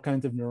we've got all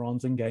kinds of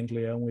neurons and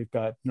ganglia, and we've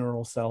got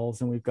neural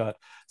cells, and we've got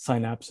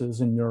synapses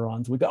and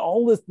neurons. We've got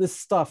all this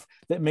stuff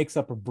that makes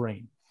up a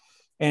brain.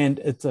 And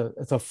it's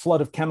a flood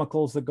of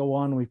chemicals that go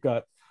on. We've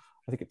got,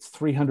 I think it's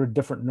 300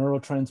 different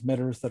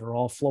neurotransmitters that are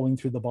all flowing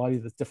through the body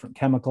with different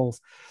chemicals.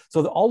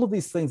 So all of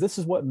these things, this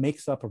is what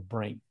makes up a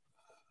brain.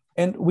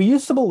 And we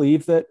used to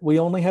believe that we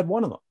only had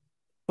one of them,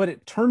 but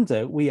it turns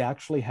out we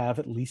actually have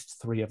at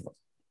least three of them.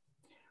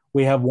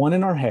 We have one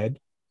in our head.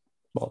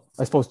 Well,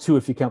 I suppose two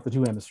if you count the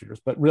two hemispheres,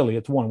 but really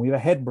it's one. We have a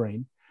head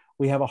brain,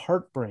 we have a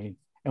heart brain,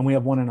 and we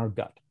have one in our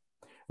gut.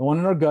 The one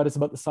in our gut is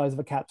about the size of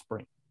a cat's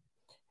brain.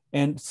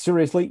 And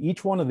seriously,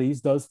 each one of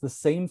these does the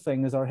same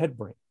thing as our head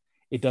brain.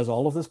 It does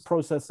all of this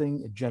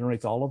processing. It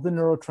generates all of the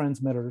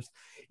neurotransmitters.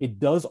 It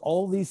does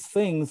all these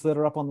things that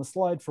are up on the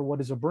slide for what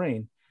is a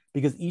brain,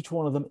 because each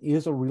one of them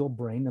is a real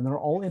brain and they're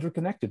all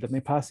interconnected and they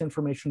pass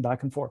information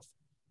back and forth.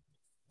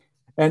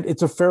 And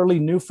it's a fairly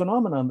new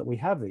phenomenon that we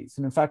have these.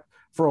 And in fact,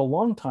 for a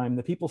long time,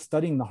 the people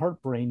studying the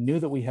heart brain knew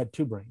that we had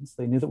two brains.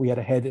 They knew that we had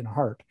a head and a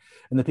heart.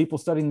 And the people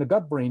studying the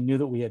gut brain knew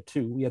that we had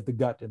two. We had the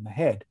gut and the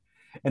head.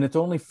 And it's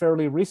only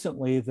fairly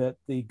recently that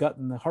the gut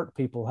and the heart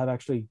people have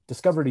actually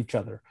discovered each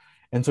other.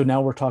 And so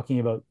now we're talking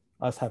about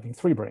us having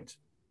three brains.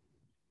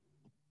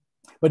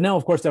 But now,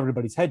 of course,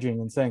 everybody's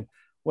hedging and saying,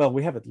 well,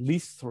 we have at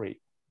least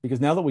three, because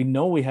now that we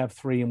know we have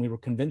three and we were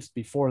convinced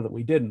before that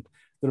we didn't,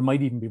 there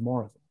might even be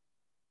more of them.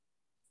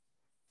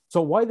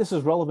 So why this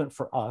is relevant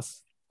for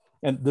us,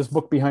 and this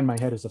book behind my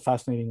head is a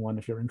fascinating one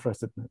if you're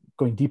interested in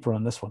going deeper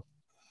on this one.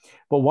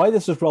 But why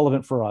this is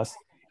relevant for us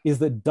is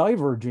that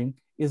diverging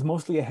is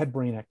mostly a head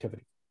brain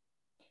activity.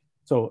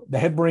 So the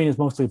head brain is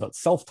mostly about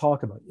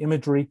self-talk, about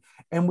imagery,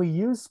 and we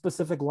use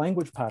specific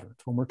language patterns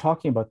when we're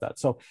talking about that.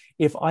 So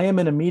if I am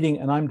in a meeting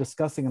and I'm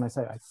discussing and I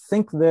say, I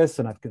think this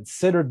and I've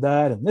considered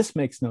that and this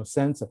makes no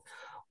sense.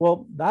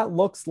 Well, that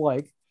looks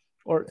like,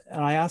 and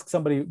I ask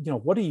somebody,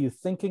 what are you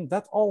thinking?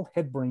 That's all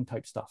head brain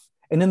type stuff.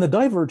 And in the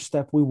diverge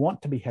step, we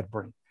want to be head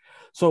brain.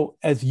 So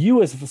as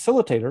you as a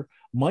facilitator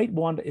might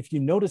want, if you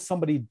notice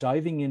somebody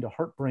diving into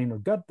heart brain or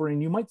gut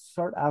brain, you might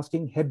start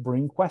asking head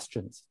brain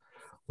questions.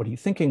 What are you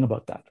thinking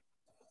about that?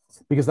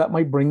 Because that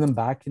might bring them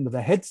back into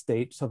the head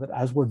state so that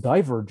as we're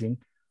diverging,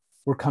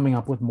 we're coming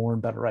up with more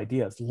and better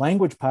ideas.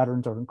 Language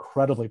patterns are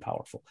incredibly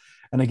powerful.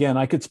 And again,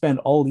 I could spend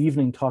all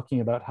evening talking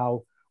about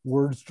how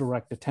words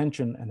direct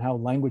attention and how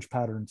language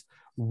patterns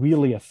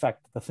really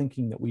affect the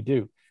thinking that we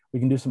do. We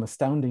can do some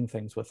astounding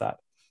things with that.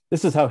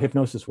 This is how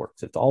hypnosis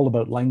works. It's all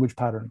about language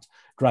patterns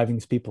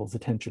driving people's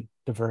attention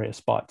to various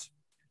spots.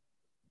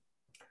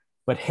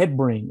 But head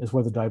brain is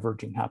where the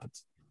diverging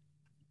happens.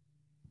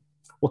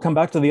 We'll come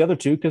back to the other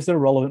two because they're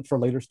relevant for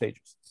later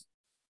stages.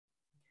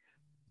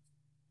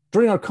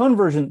 During our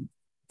conversion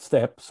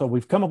step, so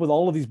we've come up with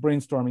all of these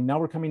brainstorming, now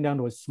we're coming down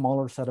to a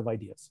smaller set of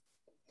ideas.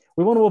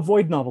 We want to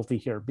avoid novelty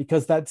here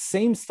because that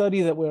same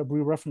study that we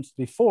referenced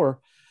before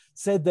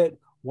said that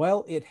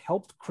while it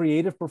helped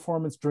creative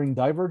performance during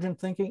divergent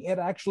thinking, it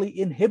actually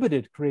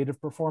inhibited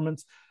creative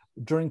performance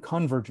during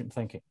convergent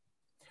thinking.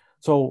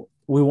 So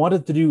we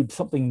wanted to do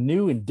something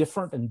new and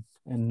different and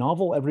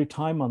novel every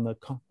time on the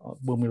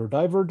when we were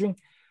diverging.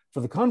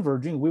 For the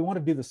converging, we want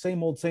to do the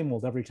same old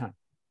every time.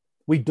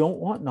 We don't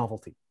want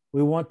novelty.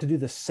 We want to do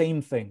the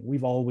same thing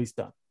we've always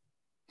done.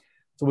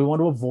 So we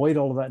want to avoid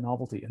all of that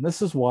novelty. And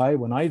this is why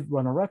when I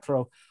run a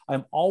retro,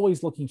 I'm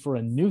always looking for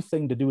a new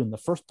thing to do in the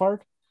first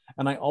part.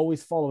 And I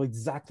always follow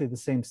exactly the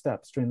same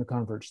steps during the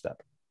converge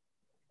step.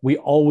 We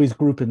always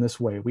group in this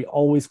way. We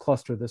always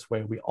cluster this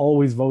way. We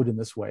always vote in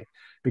this way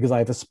because I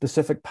have a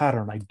specific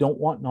pattern. I don't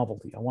want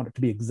novelty. I want it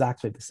to be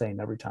exactly the same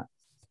every time.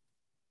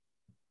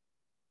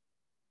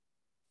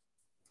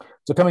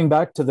 So coming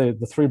back to the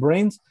three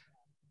brains,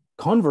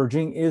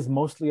 converging is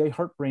mostly a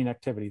heart-brain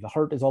activity. The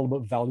heart is all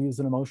about values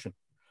and emotion.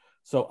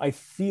 So I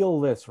feel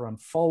this, or I'm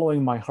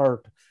following my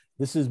heart.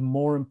 This is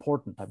more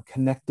important. I'm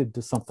connected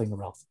to something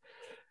else.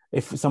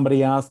 If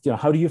somebody asked,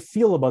 how do you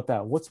feel about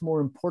that? What's more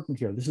important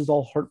here? This is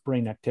all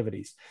heart-brain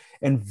activities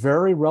and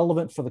very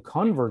relevant for the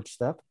converge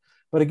step.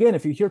 But again,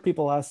 if you hear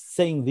people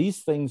saying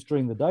these things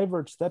during the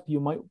diverge step,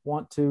 you might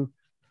want to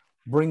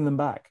bring them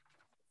back.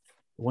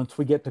 Once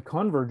we get to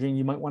converging,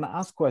 you might want to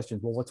ask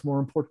questions. Well, what's more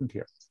important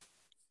here?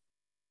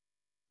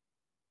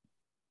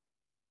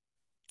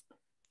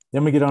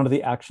 Then we get on to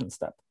the action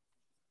step.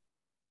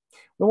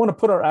 We want to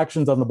put our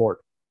actions on the board.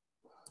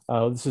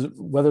 This is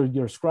whether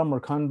you're Scrum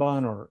or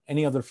Kanban or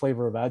any other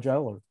flavor of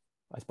Agile, or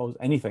I suppose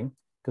anything,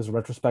 because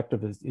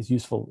retrospective is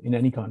useful in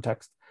any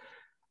context.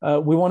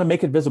 We want to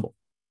make it visible.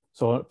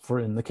 So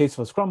in the case of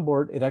a Scrum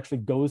board, it actually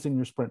goes in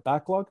your sprint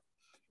backlog.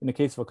 In the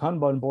case of a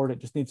Kanban board, it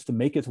just needs to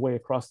make its way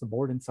across the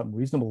board in some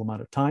reasonable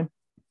amount of time.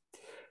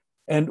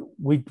 And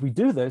we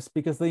do this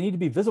because they need to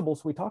be visible,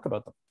 so we talk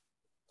about them.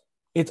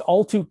 It's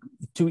all too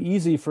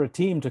easy for a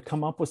team to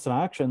come up with some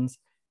actions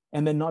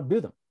and then not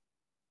do them.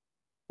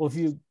 Well, if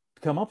you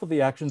come up with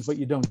the actions, but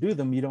you don't do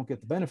them, you don't get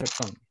the benefit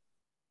from them.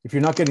 If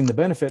you're not getting the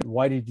benefit,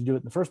 why did you do it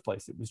in the first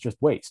place? It was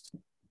just waste.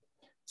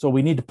 So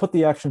we need to put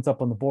the actions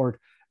up on the board,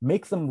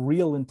 make them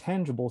real and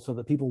tangible so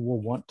that people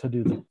will want to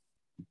do them.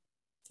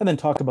 And then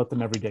talk about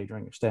them every day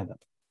during your stand-up.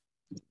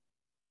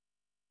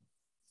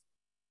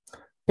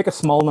 Pick a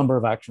small number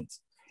of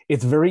actions.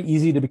 It's very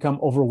easy to become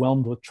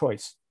overwhelmed with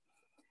choice.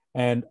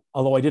 And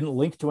although I didn't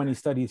link to any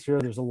studies here,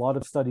 there's a lot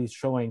of studies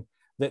showing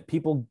that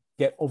people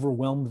get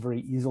overwhelmed very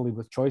easily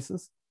with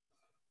choices,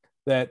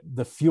 that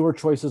the fewer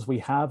choices we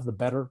have, the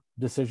better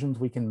decisions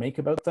we can make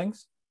about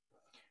things.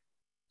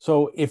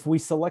 So if we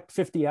select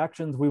 50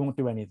 actions, we won't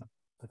do any of them.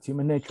 That's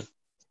human nature.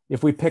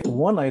 If we pick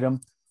one item,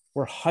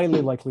 we're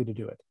highly likely to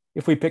do it.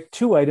 If we pick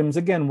two items,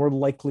 again, we're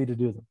likely to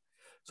do them.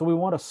 So we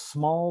want a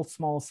small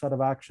set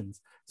of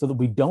actions so that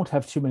we don't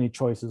have too many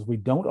choices, we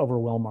don't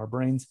overwhelm our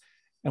brains,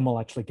 and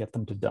we'll actually get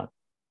them to done.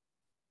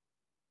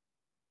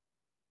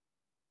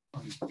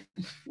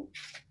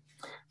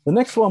 The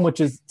next one, which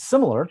is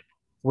similar,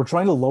 we're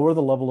trying to lower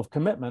the level of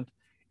commitment,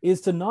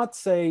 is to not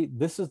say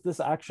this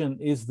action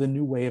is the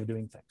new way of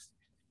doing things.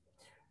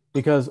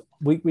 Because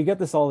we get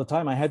this all the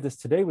time. I had this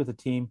today with a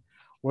team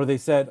where they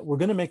said, we're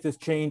going to make this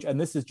change and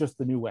this is just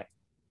the new way.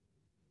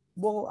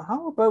 Well,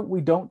 how about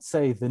we don't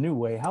say the new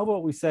way? How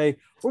about we say,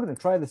 we're going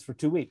to try this for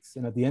 2 weeks.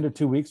 And at the end of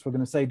 2 weeks, we're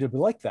going to say, did we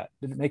like that?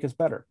 Did it make us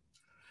better?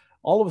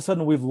 All of a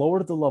sudden, we've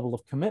lowered the level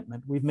of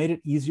commitment. We've made it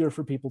easier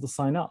for people to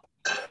sign up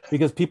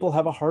because people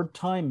have a hard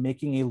time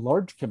making a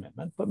large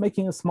commitment, but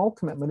making a small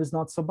commitment is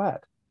not so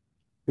bad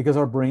because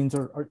our brains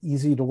are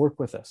easy to work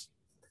with this.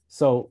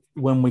 So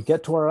when we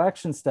get to our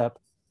action step,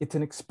 it's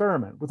an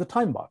experiment with a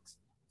time box.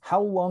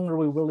 How long are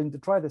we willing to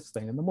try this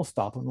thing? And then we'll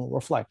stop and we'll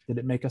reflect. Did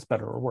it make us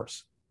better or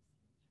worse?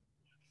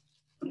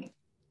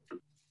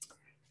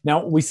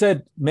 Now, we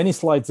said many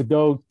slides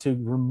ago to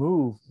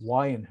remove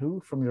why and who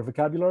from your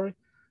vocabulary.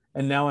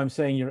 And now I'm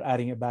saying you're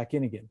adding it back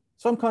in again.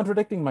 So I'm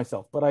contradicting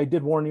myself, but I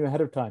did warn you ahead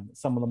of time that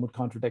some of them would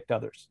contradict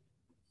others.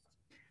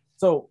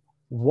 So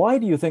why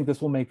do you think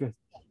this will make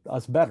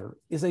us better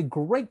is a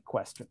great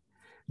question,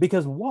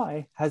 because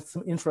why has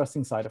some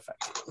interesting side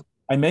effects.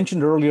 I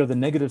mentioned earlier the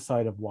negative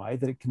side of why,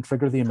 that it can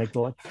trigger the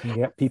amygdala, can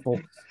get people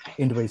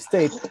into a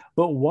state,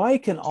 but why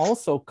can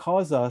also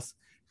cause us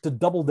to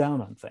double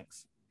down on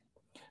things.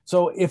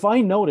 So if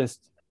I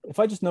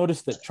just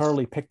noticed that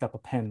Charlie picked up a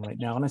pen right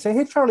now, and I say,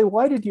 hey, Charlie,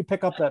 why did you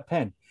pick up that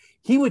pen?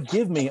 He would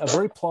give me a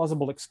very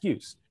plausible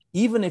excuse,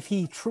 even if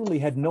he truly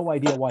had no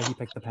idea why he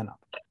picked the pen up.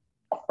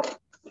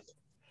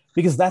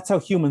 Because that's how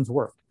humans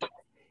work.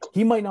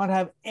 He might not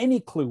have any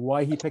clue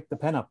why he picked the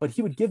pen up, but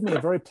he would give me a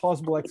very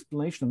plausible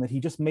explanation that he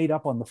just made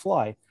up on the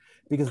fly,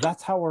 because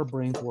that's how our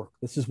brains work.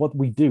 This is what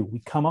we do. We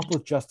come up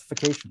with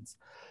justifications.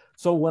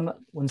 So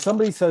when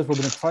somebody says, we're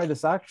going to try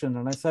this action,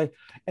 and I say,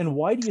 and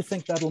why do you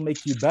think that'll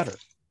make you better?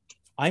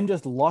 I'm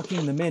just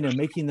locking them in and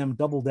making them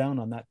double down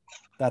on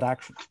that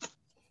action.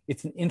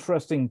 It's an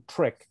interesting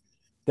trick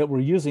that we're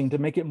using to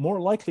make it more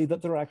likely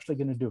that they're actually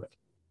going to do it.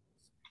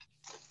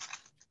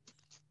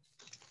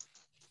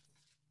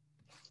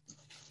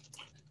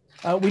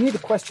 We need to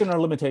question our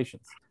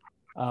limitations.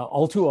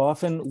 All too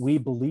often, we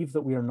believe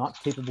that we are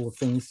not capable of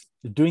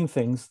doing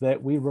things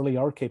that we really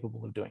are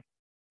capable of doing.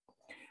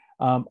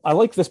 I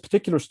like this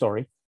particular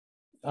story.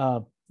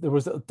 There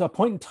was a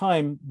point in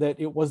time that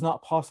it was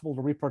not possible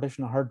to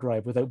repartition a hard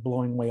drive without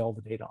blowing away all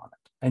the data on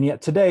it. And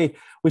yet today,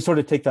 we sort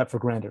of take that for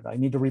granted. I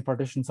need to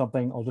repartition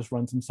something, I'll just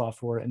run some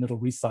software and it'll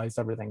resize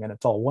everything and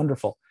it's all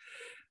wonderful.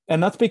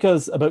 And that's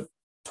because about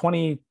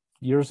 20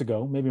 years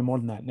ago, maybe more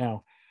than that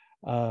now,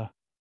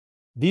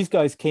 these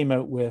guys came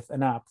out with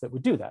an app that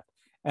would do that.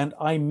 And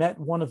I met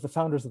one of the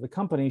founders of the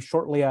company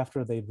shortly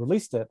after they'd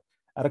released it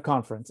at a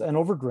conference. And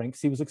over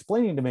drinks, he was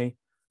explaining to me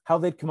how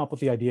they'd come up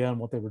with the idea and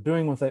what they were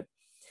doing with it.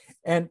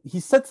 And he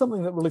said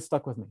something that really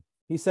stuck with me.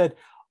 He said,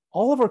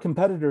 all of our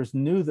competitors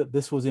knew that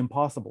this was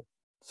impossible,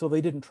 so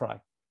they didn't try.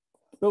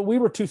 But we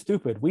were too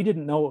stupid. We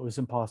didn't know it was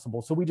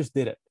impossible, so we just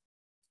did it.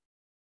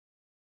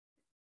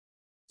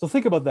 So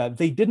think about that.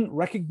 They didn't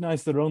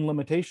recognize their own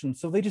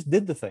limitations, so they just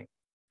did the thing.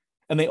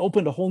 And they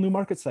opened a whole new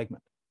market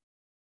segment.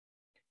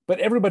 But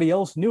everybody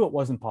else knew it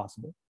wasn't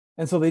possible,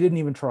 and so they didn't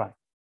even try.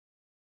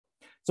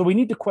 So we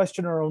need to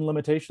question our own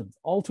limitations.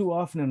 All too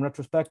often in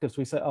retrospectives,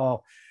 we say,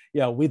 oh,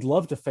 yeah, we'd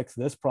love to fix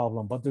this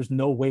problem, but there's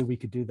no way we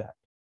could do that.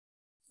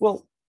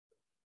 Well,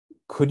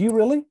 could you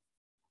really?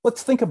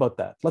 Let's think about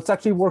that. Let's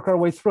actually work our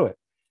way through it.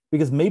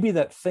 Because maybe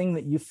that thing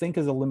that you think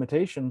is a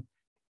limitation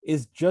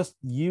is just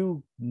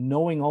you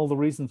knowing all the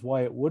reasons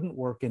why it wouldn't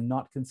work and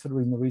not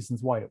considering the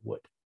reasons why it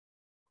would.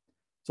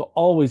 So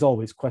always,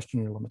 always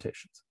question your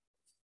limitations.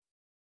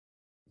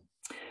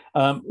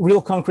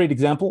 Real concrete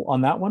example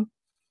on that one.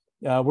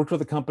 Worked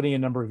with a company a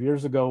number of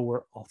years ago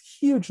where a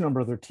huge number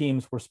of their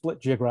teams were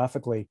split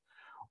geographically,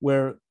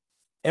 where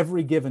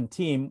every given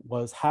team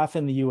was half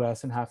in the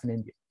US and half in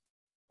India.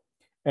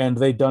 And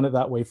they'd done it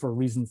that way for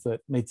reasons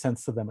that made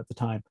sense to them at the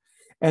time.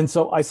 And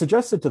so I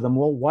suggested to them,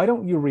 well, why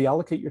don't you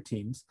reallocate your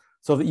teams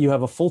so that you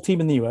have a full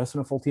team in the US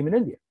and a full team in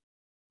India?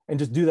 And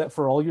just do that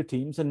for all your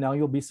teams, and now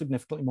you'll be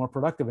significantly more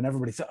productive. And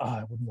everybody said, oh,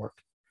 it wouldn't work.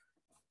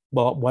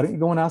 Well, why don't you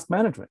go and ask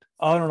management?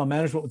 Oh, I don't know,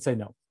 management would say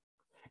no.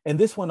 And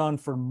this went on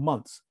for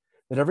months,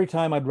 that every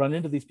time I'd run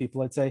into these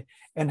people, I'd say,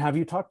 and have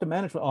you talked to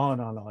management? Oh,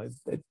 no.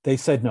 They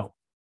said no.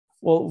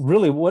 Well,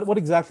 really, what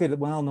exactly?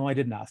 Well, no, I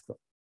didn't ask them.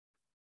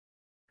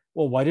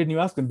 Well, why didn't you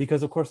ask them?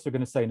 Because of course they're going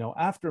to say no.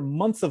 After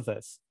months of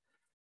this,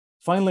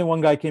 finally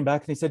one guy came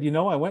back and he said, you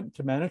know, I went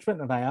to management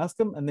and I asked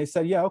them and they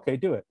said, yeah, okay,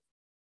 do it.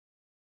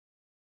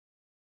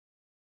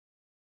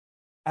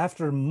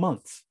 After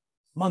months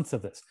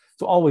of this.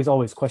 So always,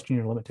 always question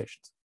your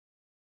limitations.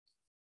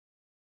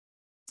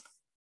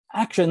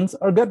 Actions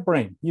are gut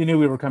brain. You knew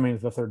we were coming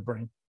to the third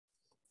brain.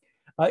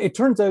 It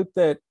turns out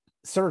that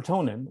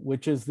serotonin,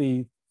 which is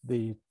the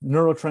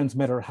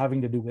neurotransmitter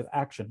having to do with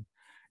action,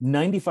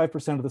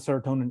 95% of the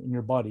serotonin in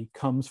your body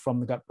comes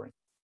from the gut brain.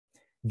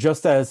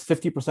 Just as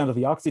 50% of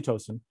the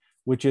oxytocin,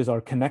 which is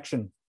our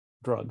connection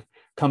drug,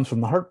 comes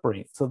from the heart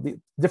brain. So the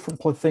different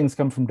things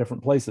come from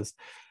different places.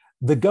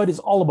 The gut is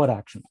all about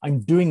action. I'm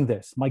doing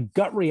this. My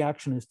gut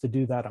reaction is to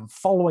do that. I'm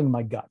following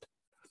my gut.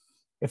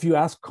 If you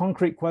ask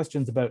concrete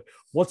questions about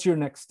what's your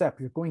next step,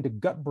 you're going to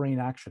gut brain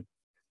action.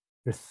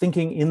 You're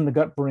thinking in the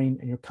gut brain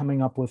and you're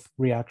coming up with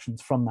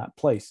reactions from that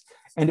place.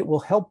 And it will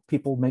help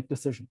people make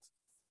decisions.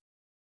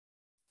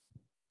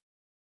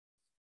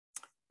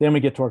 Then we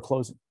get to our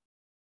closing.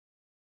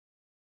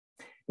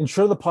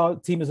 Ensure the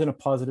team is in a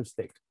positive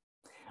state.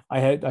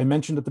 I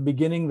mentioned at the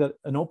beginning that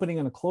an opening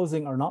and a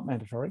closing are not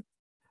mandatory.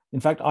 In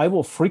fact, I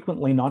will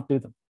frequently not do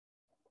them.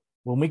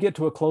 When we get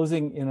to a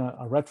closing in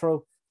a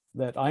retro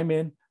that I'm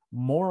in,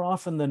 more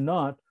often than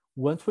not,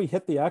 once we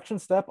hit the action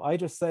step, I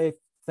just say,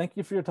 thank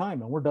you for your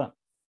time, and we're done.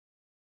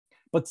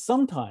 But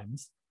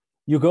sometimes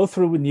you go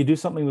through and you do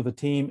something with a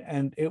team,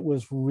 and it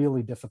was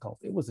really difficult.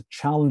 It was a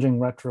challenging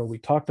retro. We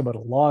talked about a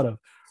lot of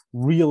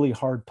really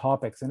hard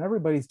topics, and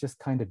everybody's just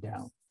kind of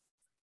down.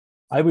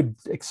 I would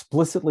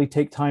explicitly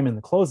take time in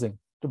the closing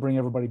to bring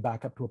everybody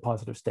back up to a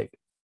positive state.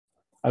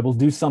 I will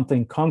do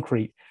something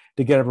concrete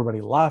to get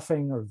everybody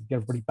laughing or get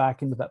everybody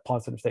back into that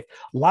positive state.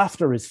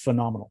 Laughter is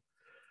phenomenal.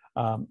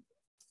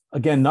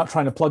 Again, not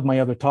trying to plug my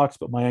other talks,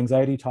 but my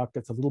anxiety talk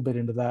gets a little bit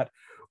into that.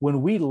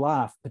 When we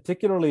laugh,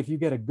 particularly if you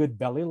get a good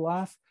belly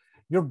laugh,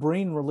 your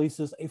brain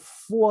releases a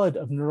flood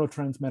of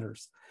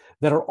neurotransmitters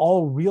that are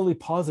all really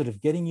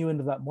positive, getting you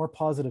into that more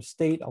positive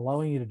state,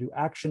 allowing you to do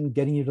action,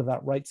 getting you to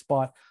that right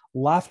spot.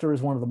 Laughter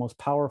is one of the most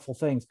powerful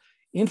things.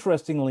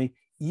 Interestingly,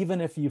 even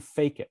if you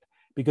fake it,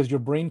 because your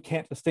brain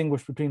can't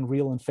distinguish between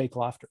real and fake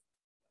laughter.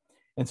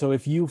 And so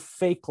if you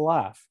fake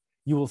laugh,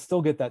 you will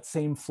still get that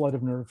same flood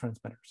of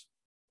neurotransmitters.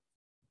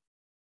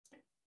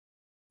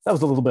 That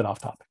was a little bit off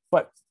topic,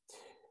 but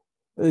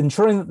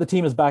ensuring that the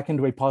team is back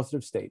into a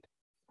positive state.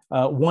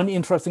 One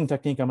interesting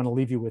technique I'm going to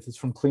leave you with is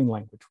from clean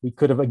language. We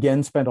could have,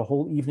 again, spent a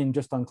whole evening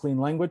just on clean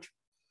language,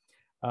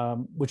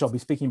 which I'll be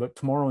speaking about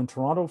tomorrow in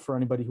Toronto for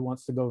anybody who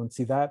wants to go and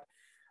see that.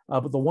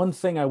 But the one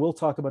thing I will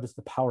talk about is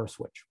the power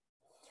switch.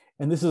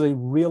 And this is a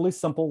really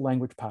simple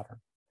language pattern.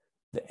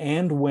 The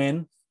and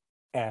when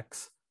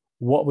X,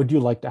 what would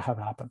you like to have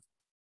happen?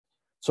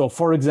 So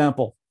for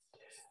example,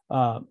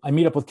 I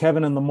meet up with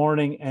Kevin in the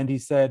morning and he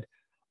said,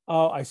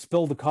 oh, I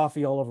spilled the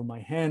coffee all over my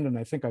hand and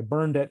I think I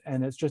burned it.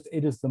 And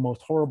it is the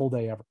most horrible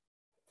day ever.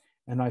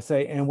 And I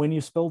say, and when you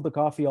spilled the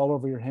coffee all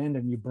over your hand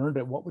and you burned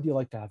it, what would you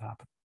like to have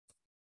happen?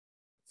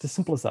 It's as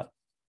simple as that.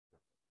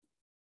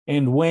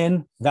 And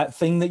when that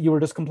thing that you were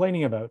just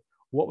complaining about,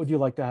 what would you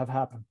like to have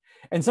happen?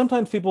 And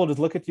sometimes people will just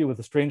look at you with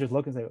a stranger's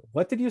look and say,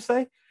 what did you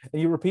say?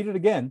 And you repeat it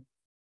again,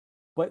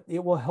 but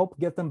it will help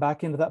get them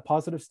back into that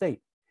positive state.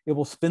 It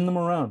will spin them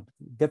around,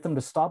 get them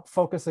to stop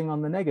focusing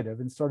on the negative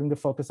and starting to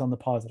focus on the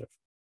positive.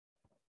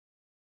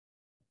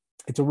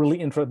 It's a really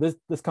interesting,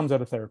 this comes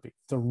out of therapy.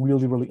 It's a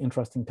really, really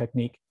interesting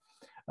technique.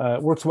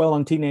 It works well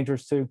on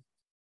teenagers too,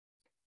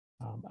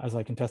 as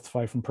I can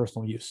testify from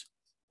personal use.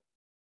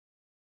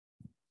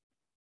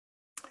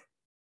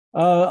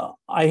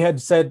 I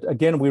had said,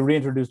 again, we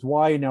reintroduced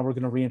why, now we're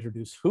going to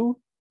reintroduce who.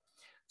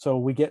 So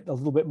we get a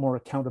little bit more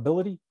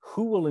accountability.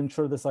 Who will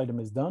ensure this item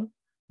is done?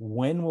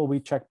 When will we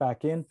check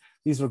back in?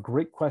 These are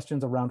great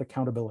questions around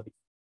accountability.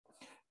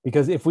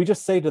 Because if we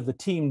just say to the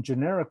team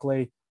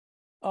generically,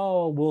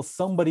 oh, will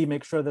somebody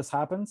make sure this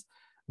happens?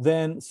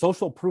 Then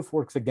social proof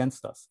works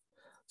against us.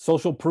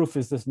 Social proof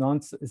is this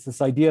nonsense, is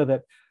this idea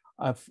that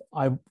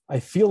I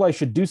feel I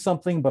should do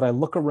something, but I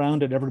look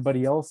around at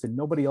everybody else and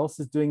nobody else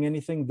is doing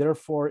anything.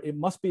 Therefore, it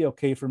must be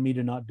okay for me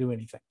to not do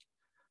anything.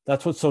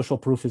 That's what social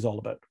proof is all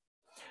about.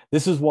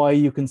 This is why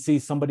you can see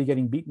somebody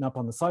getting beaten up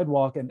on the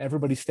sidewalk and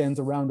everybody stands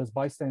around as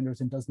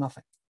bystanders and does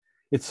nothing.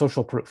 It's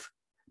social proof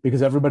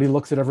because everybody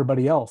looks at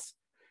everybody else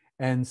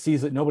and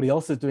sees that nobody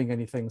else is doing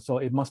anything. So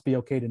it must be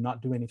okay to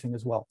not do anything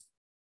as well.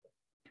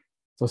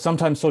 So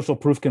sometimes social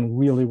proof can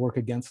really work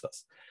against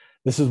us.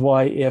 This is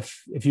why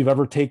if you've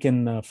ever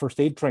taken first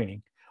aid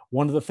training,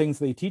 one of the things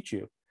they teach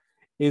you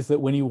is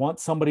that when you want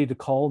somebody to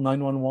call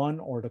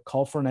 911 or to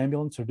call for an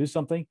ambulance or do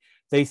something,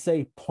 they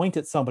say, point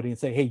at somebody and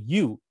say, hey,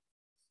 you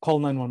call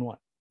 911.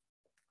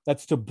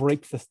 That's to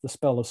break the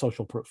spell of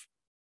social proof.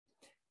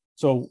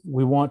 So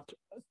we want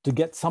to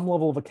get some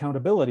level of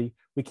accountability.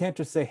 We can't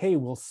just say, hey,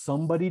 will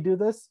somebody do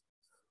this?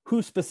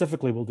 Who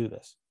specifically will do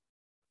this?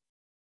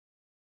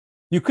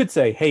 You could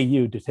say, hey,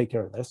 you to take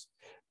care of this.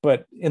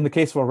 But in the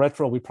case of a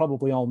retro, we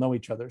probably all know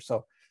each other.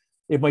 So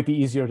it might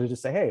be easier to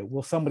just say, hey,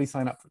 will somebody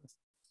sign up for this?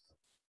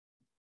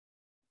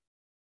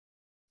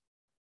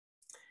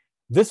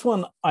 This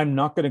one I'm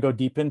not going to go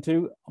deep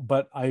into,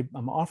 but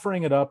I'm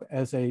offering it up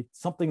as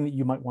something that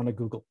you might want to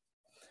Google.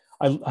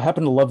 I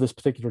happen to love this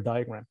particular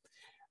diagram.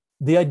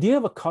 The idea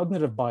of a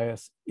cognitive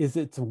bias is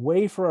it's a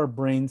way for our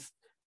brains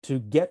to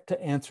get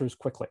to answers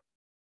quickly.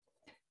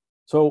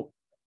 So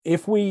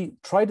if we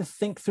try to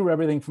think through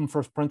everything from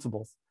first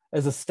principles,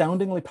 as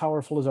astoundingly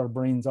powerful as our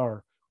brains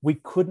are, we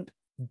couldn't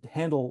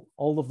handle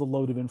all of the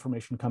load of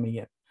information coming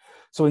in.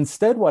 So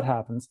instead, what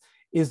happens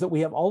is that we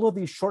have all of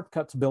these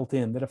shortcuts built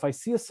in, that if I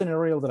see a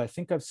scenario that I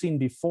think I've seen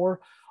before,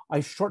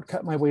 I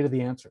shortcut my way to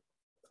the answer.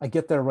 I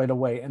get there right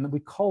away. And we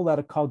call that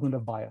a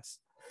cognitive bias.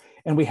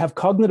 And we have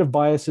cognitive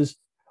biases,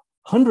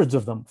 hundreds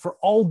of them, for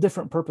all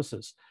different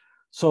purposes.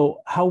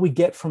 So how we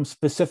get from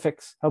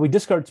specifics, how we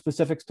discard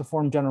specifics to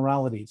form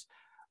generalities,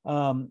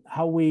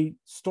 how we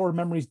store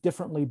memories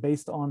differently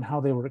based on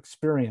how they were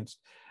experienced,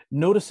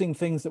 noticing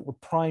things that were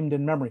primed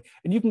in memory.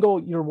 And you can go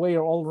your way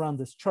all around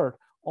this chart.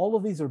 All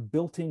of these are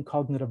built-in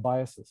cognitive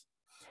biases.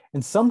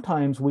 And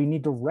sometimes we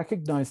need to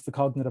recognize the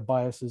cognitive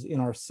biases in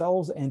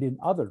ourselves and in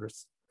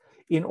others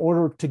in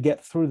order to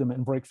get through them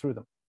and break through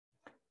them.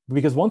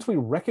 Because once we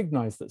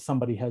recognize that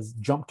somebody has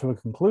jumped to a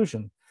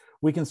conclusion,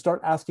 we can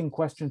start asking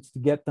questions to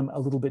get them a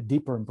little bit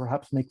deeper and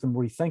perhaps make them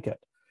rethink it.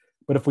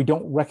 But if we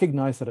don't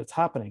recognize that it's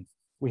happening,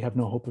 we have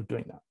no hope of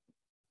doing that.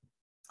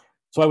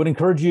 So I would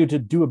encourage you to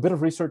do a bit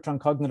of research on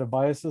cognitive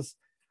biases.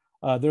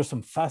 There's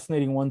some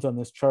fascinating ones on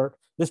this chart.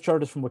 This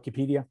chart is from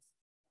Wikipedia.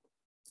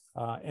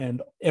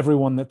 And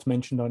everyone that's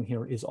mentioned on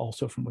here is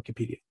also from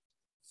Wikipedia.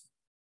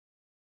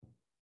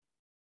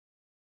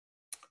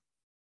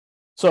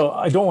 So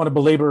I don't want to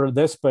belabor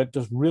this, but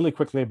just really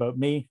quickly about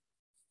me.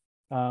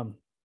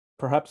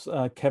 Perhaps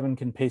Kevin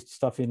can paste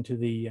stuff into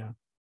the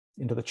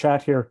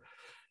chat here.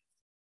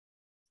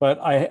 But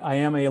I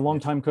am a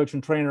longtime coach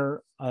and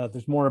trainer.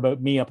 There's more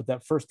about me up at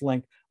that first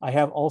link. I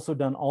have also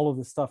done all of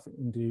this stuff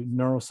into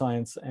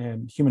neuroscience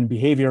and human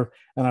behavior,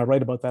 and I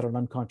write about that on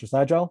Unconscious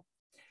Agile.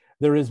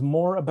 There is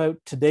more about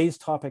today's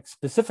topic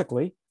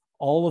specifically,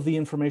 all of the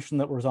information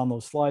that was on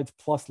those slides,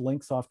 plus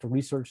links off to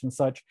research and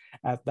such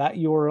at that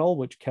URL,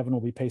 which Kevin will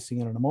be pasting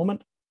in a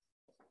moment.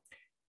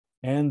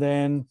 And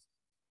then,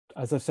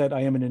 as I said,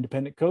 I am an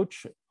independent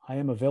coach. I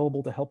am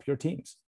available to help your teams.